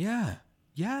 Yeah,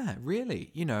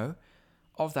 really. You know,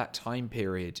 of that time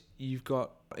period, you've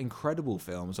got incredible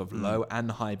films of low and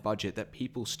high budget that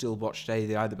people still watch today.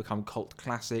 They either become cult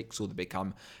classics or they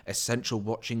become essential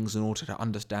watchings in order to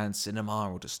understand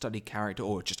cinema or to study character,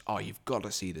 or just, you've got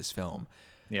to see this film.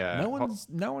 Yeah.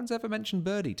 No one's ever mentioned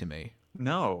Birdie to me.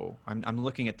 No, I'm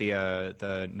looking at the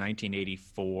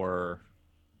 1984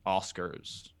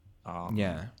 Oscars.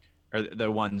 Or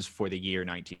the ones for the year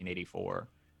 1984.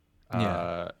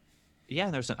 That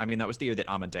was the year that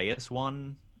Amadeus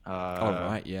won.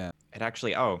 Right. It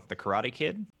actually, the Karate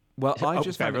Kid. Well, I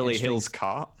just found Beverly it Hills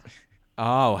Cop.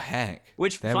 Oh, heck.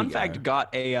 Which, There fun we fact, go.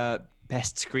 got a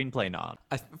best screenplay nod.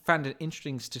 I found an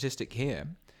interesting statistic here.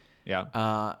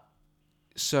 Yeah.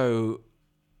 So,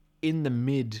 in the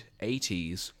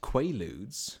mid-80s,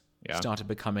 Quaaludes started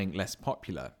becoming less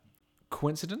popular.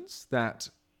 Coincidence that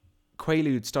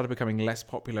Quaaludes started becoming less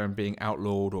popular and being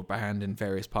outlawed or banned in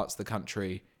various parts of the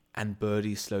country, and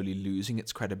Birdie slowly losing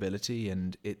its credibility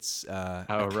and its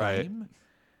acclaim? Right.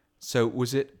 So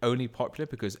was it only popular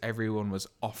because everyone was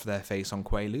off their face on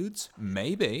Quaaludes?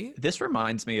 Maybe. This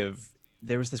reminds me of,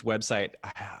 there was this website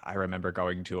I remember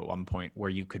going to at one point where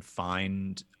you could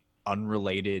find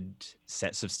unrelated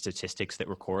sets of statistics that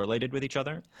were correlated with each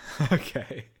other.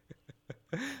 Okay.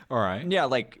 All right. Yeah,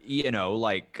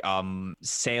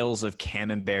 sales of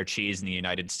Camembert cheese in the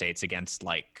United States against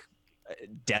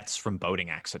deaths from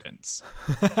boating accidents.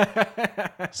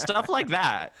 Stuff like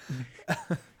that. And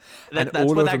That's all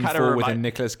what of that them kind fall of within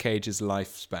Nicolas Cage's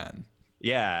lifespan.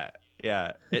 Yeah.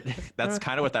 That's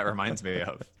kind of what that reminds me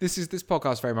of. This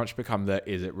podcast very much become the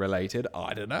 "is it related?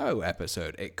 I don't know"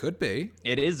 episode. It could be.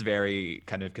 It is very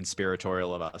kind of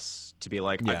conspiratorial of us to be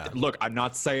like, look, I'm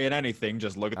not saying anything.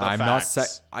 Just look at the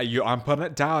facts. I'm putting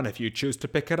it down. If you choose to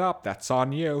pick it up, that's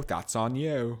on you. That's on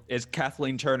you. Is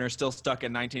Kathleen Turner still stuck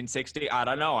in 1960? I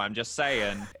don't know. I'm just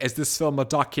saying. Is this film a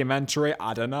documentary?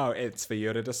 I don't know. It's for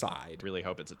you to decide. Really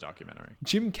hope it's a documentary.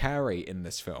 Jim Carrey in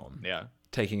this film. Yeah.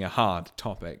 Taking a hard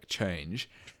topic change,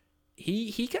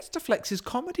 he gets to flex his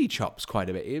comedy chops quite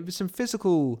a bit. It was some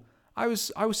physical. I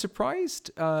was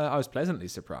surprised. I was pleasantly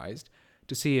surprised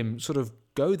to see him sort of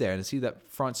go there and see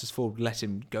that Francis Ford let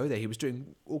him go there. He was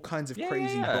doing all kinds of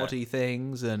crazy body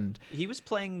things, and he was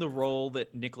playing the role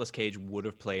that Nicolas Cage would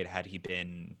have played had he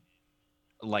been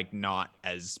not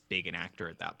as big an actor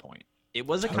at that point. It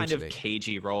was a kind of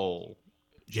cagey role.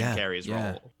 Jim Carrey's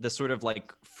role. The sort of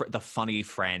the funny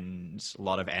friend, a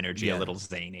lot of energy, a little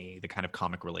zany, the kind of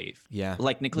comic relief. Yeah.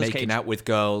 Like Nicolas Cage. Making out with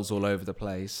girls all over the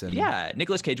place. And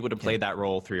Nicolas Cage would have played that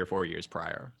role 3 or 4 years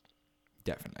prior.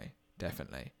 Definitely.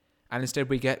 And instead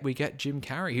we get Jim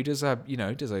Carrey, who does a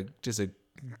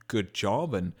good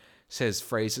job and says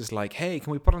phrases like, "Hey,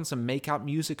 can we put on some make-out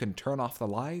music and turn off the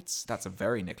lights?" That's a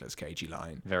very Nicolas Cagey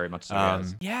line. Very much so.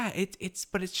 Yes. Yeah,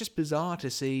 but it's just bizarre to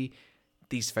see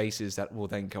these faces that will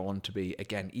then go on to be,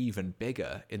 again, even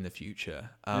bigger in the future,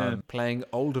 playing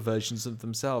older versions of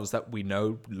themselves that we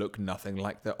know look nothing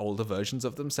like the older versions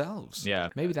of themselves. Yeah.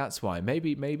 Maybe that's why.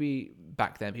 Maybe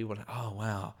back then people were like, oh,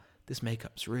 wow, this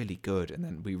makeup's really good. And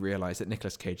then we realize that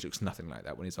Nicolas Cage looks nothing like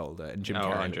that when he's older. And Jim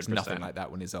Carrey looks 100%. nothing like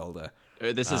that when he's older.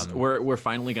 This is we're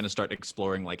finally going to start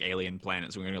exploring like alien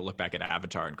planets. We're going to look back at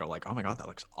Avatar and go like, oh my god, that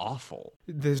looks awful.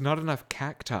 There's not enough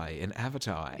cacti in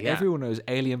Avatar. Yeah. Everyone knows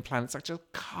alien planets are just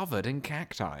covered in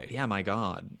cacti. Yeah, my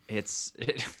god,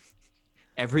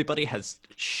 everybody has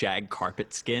shag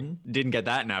carpet skin. Didn't get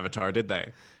that in Avatar, did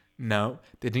they? No,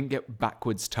 they didn't get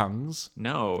backwards tongues.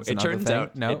 No, That's it another turns thing.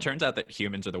 out No. it turns out that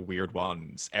humans are the weird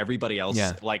ones. Everybody else,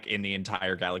 Yeah. like in the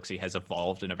entire galaxy, has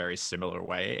evolved in a very similar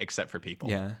way, except for people.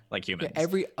 Yeah. like humans. Yeah,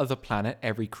 every other planet,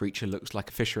 every creature looks like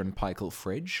a Fisher and Paykel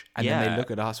fridge. And then Yeah. they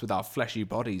look at us with our fleshy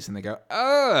bodies and they go,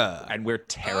 ugh. And we're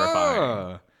terrifying.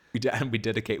 ugh." And we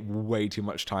dedicate way too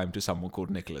much time to someone called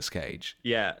Nicolas Cage.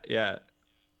 Yeah, yeah.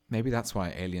 Maybe that's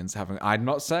why aliens haven't. I'm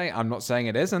not saying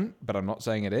it isn't, but I'm not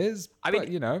saying it is. I But,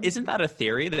 mean, isn't that a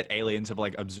theory that aliens have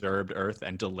like observed Earth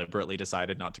and deliberately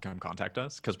decided not to come contact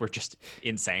us because we're just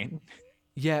insane?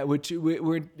 yeah,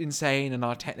 we're insane and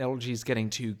our technology is getting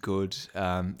too good.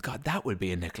 God, that would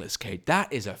be a Nicolas Cage.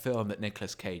 That is a film that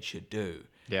Nicolas Cage should do.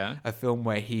 Yeah. A film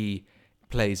where he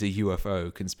plays a UFO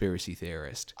conspiracy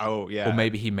theorist. Oh yeah. Or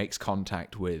maybe he makes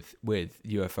contact with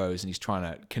UFOs and he's trying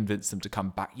to convince them to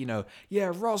come back.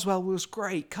 Yeah, Roswell was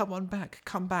great. Come on back.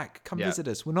 Come Yeah. visit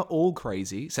us. We're not all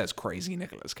crazy, says crazy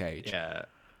Nicolas Cage. Yeah.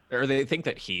 Or they think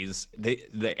that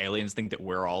the aliens think that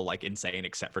we're all like insane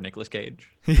except for Nicolas Cage.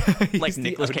 Like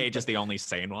Nicolas Cage is the only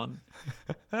sane one.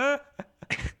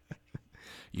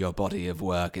 Your body of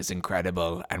work is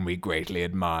incredible and we greatly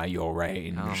admire your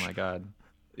range. Oh my god.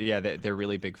 Yeah, they're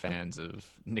really big fans of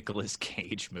Nicolas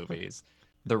Cage movies.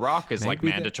 The Rock is like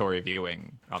Maybe mandatory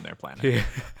viewing on their planet. Yeah.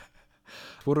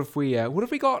 What have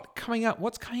we got coming up?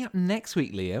 What's coming up next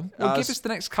week, Liam? Well, give us the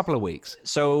next couple of weeks.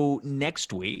 So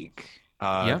next week,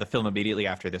 Yeah. the film immediately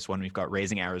after this one, we've got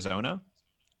Raising Arizona,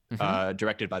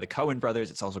 directed by the Coen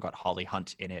brothers. It's also got Holly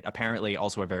Hunt in it. Apparently,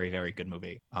 also a very, very good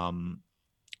movie.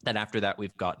 Then after that,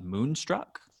 we've got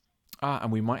Moonstruck.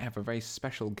 And we might have a very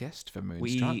special guest for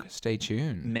Moonstruck. Stay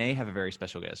tuned. May have a very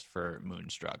special guest for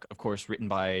Moonstruck. Of course, written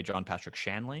by John Patrick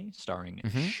Shanley, starring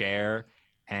Cher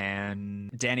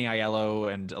and Danny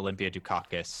Aiello and Olympia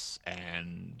Dukakis,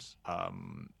 and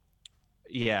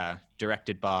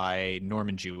directed by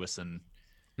Norman Jewison.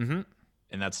 And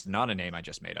that's not a name I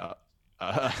just made up.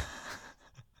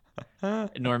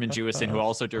 Norman Jewison, who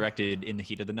also directed In the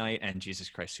Heat of the Night and Jesus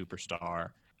Christ Superstar,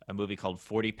 a movie called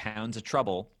 40 Pounds of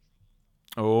Trouble.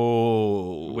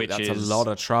 Oh, Which that's a is- lot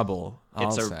of trouble.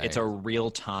 It's a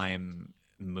real-time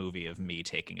movie of me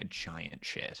taking a giant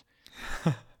shit.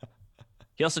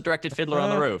 He also directed Fiddler on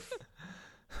the Roof.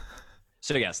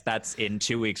 So yes, that's in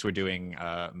 2 weeks. We're doing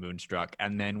Moonstruck,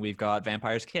 and then we've got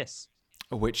Vampire's Kiss.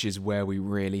 Which is where we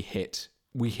really hit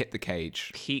the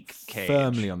Cage Peak Cage.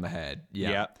 firmly on the head.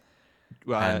 Yeah.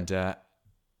 And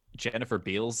Jennifer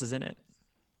Beals is in it.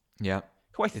 yeah,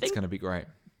 Who I it's think going to be great.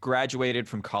 graduated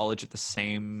from college at the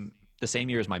same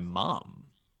year as my mom,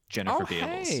 Jennifer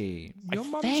Beals. Hey, your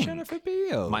mom's think. Jennifer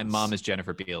Beals. My mom is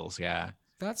Jennifer Beals. Yeah,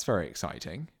 That's very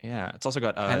exciting. yeah. It's also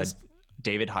got it's-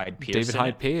 David Hyde Pierce. David in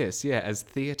Hyde it. Pierce, yeah, as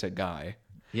theater guy.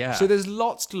 Yeah. So there's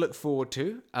lots to look forward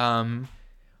to.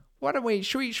 Why don't we?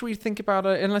 Should we think about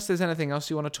it? Unless there's anything else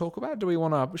you want to talk about,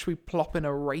 should we plop in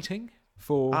a rating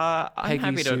for I'm Peggy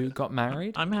happy Sue to- Got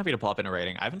Married? I'm happy to plop in a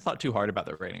rating. I haven't thought too hard about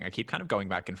the rating. I keep kind of going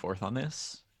back and forth on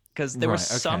this because there were Right,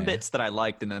 some okay. bits that I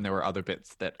liked, and then there were other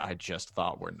bits that I just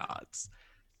thought were nuts.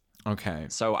 Okay.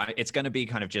 So it's going to be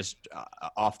kind of just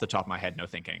off the top of my head, no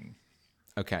thinking.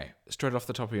 Okay. Straight off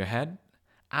the top of your head,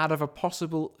 out of a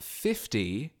possible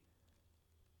 50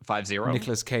 5-0.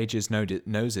 Nicolas Cage's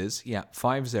noses,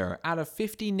 50. Out of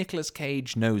 50 Nicolas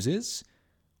Cage noses,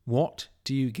 what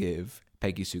do you give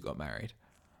Peggy Sue Got Married?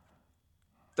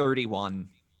 31.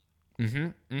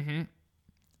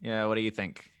 Yeah, what do you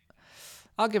think?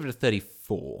 I'll give it a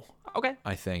 34. Okay.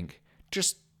 I think,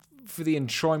 just for the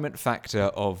enjoyment factor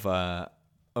of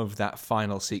that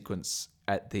final sequence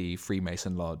at the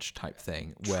Freemason Lodge type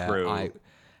thing, where True. I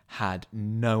had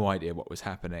no idea what was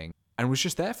happening and was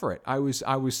just there for it. I was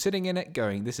sitting in it,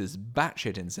 going, "This is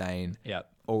batshit insane." Yeah.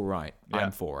 All right, Yeah.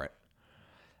 I'm for it.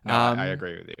 No, I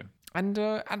agree with you. And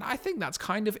I think that's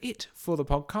kind of it for the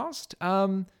podcast.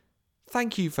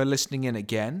 Thank you for listening in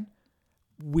again.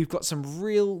 we've got some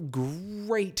real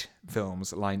great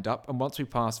films lined up. And once we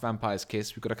pass Vampire's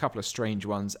Kiss, we've got a couple of strange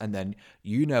ones. And then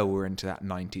we're into that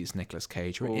 90s Nicolas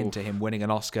Cage. We're into him winning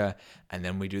an Oscar. And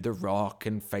then we do The Rock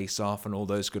and Face Off and all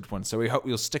those good ones. So we hope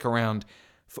you'll stick around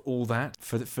for all that,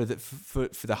 for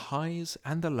the highs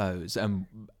and the lows. And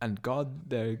God,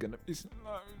 there are going to be some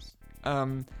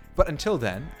lows. But until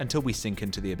then, until we sink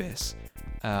into the abyss,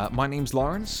 my name's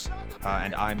Lawrence.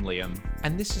 And I'm Liam.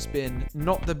 And this has been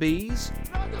Not the Bees.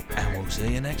 And we'll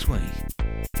see you next week.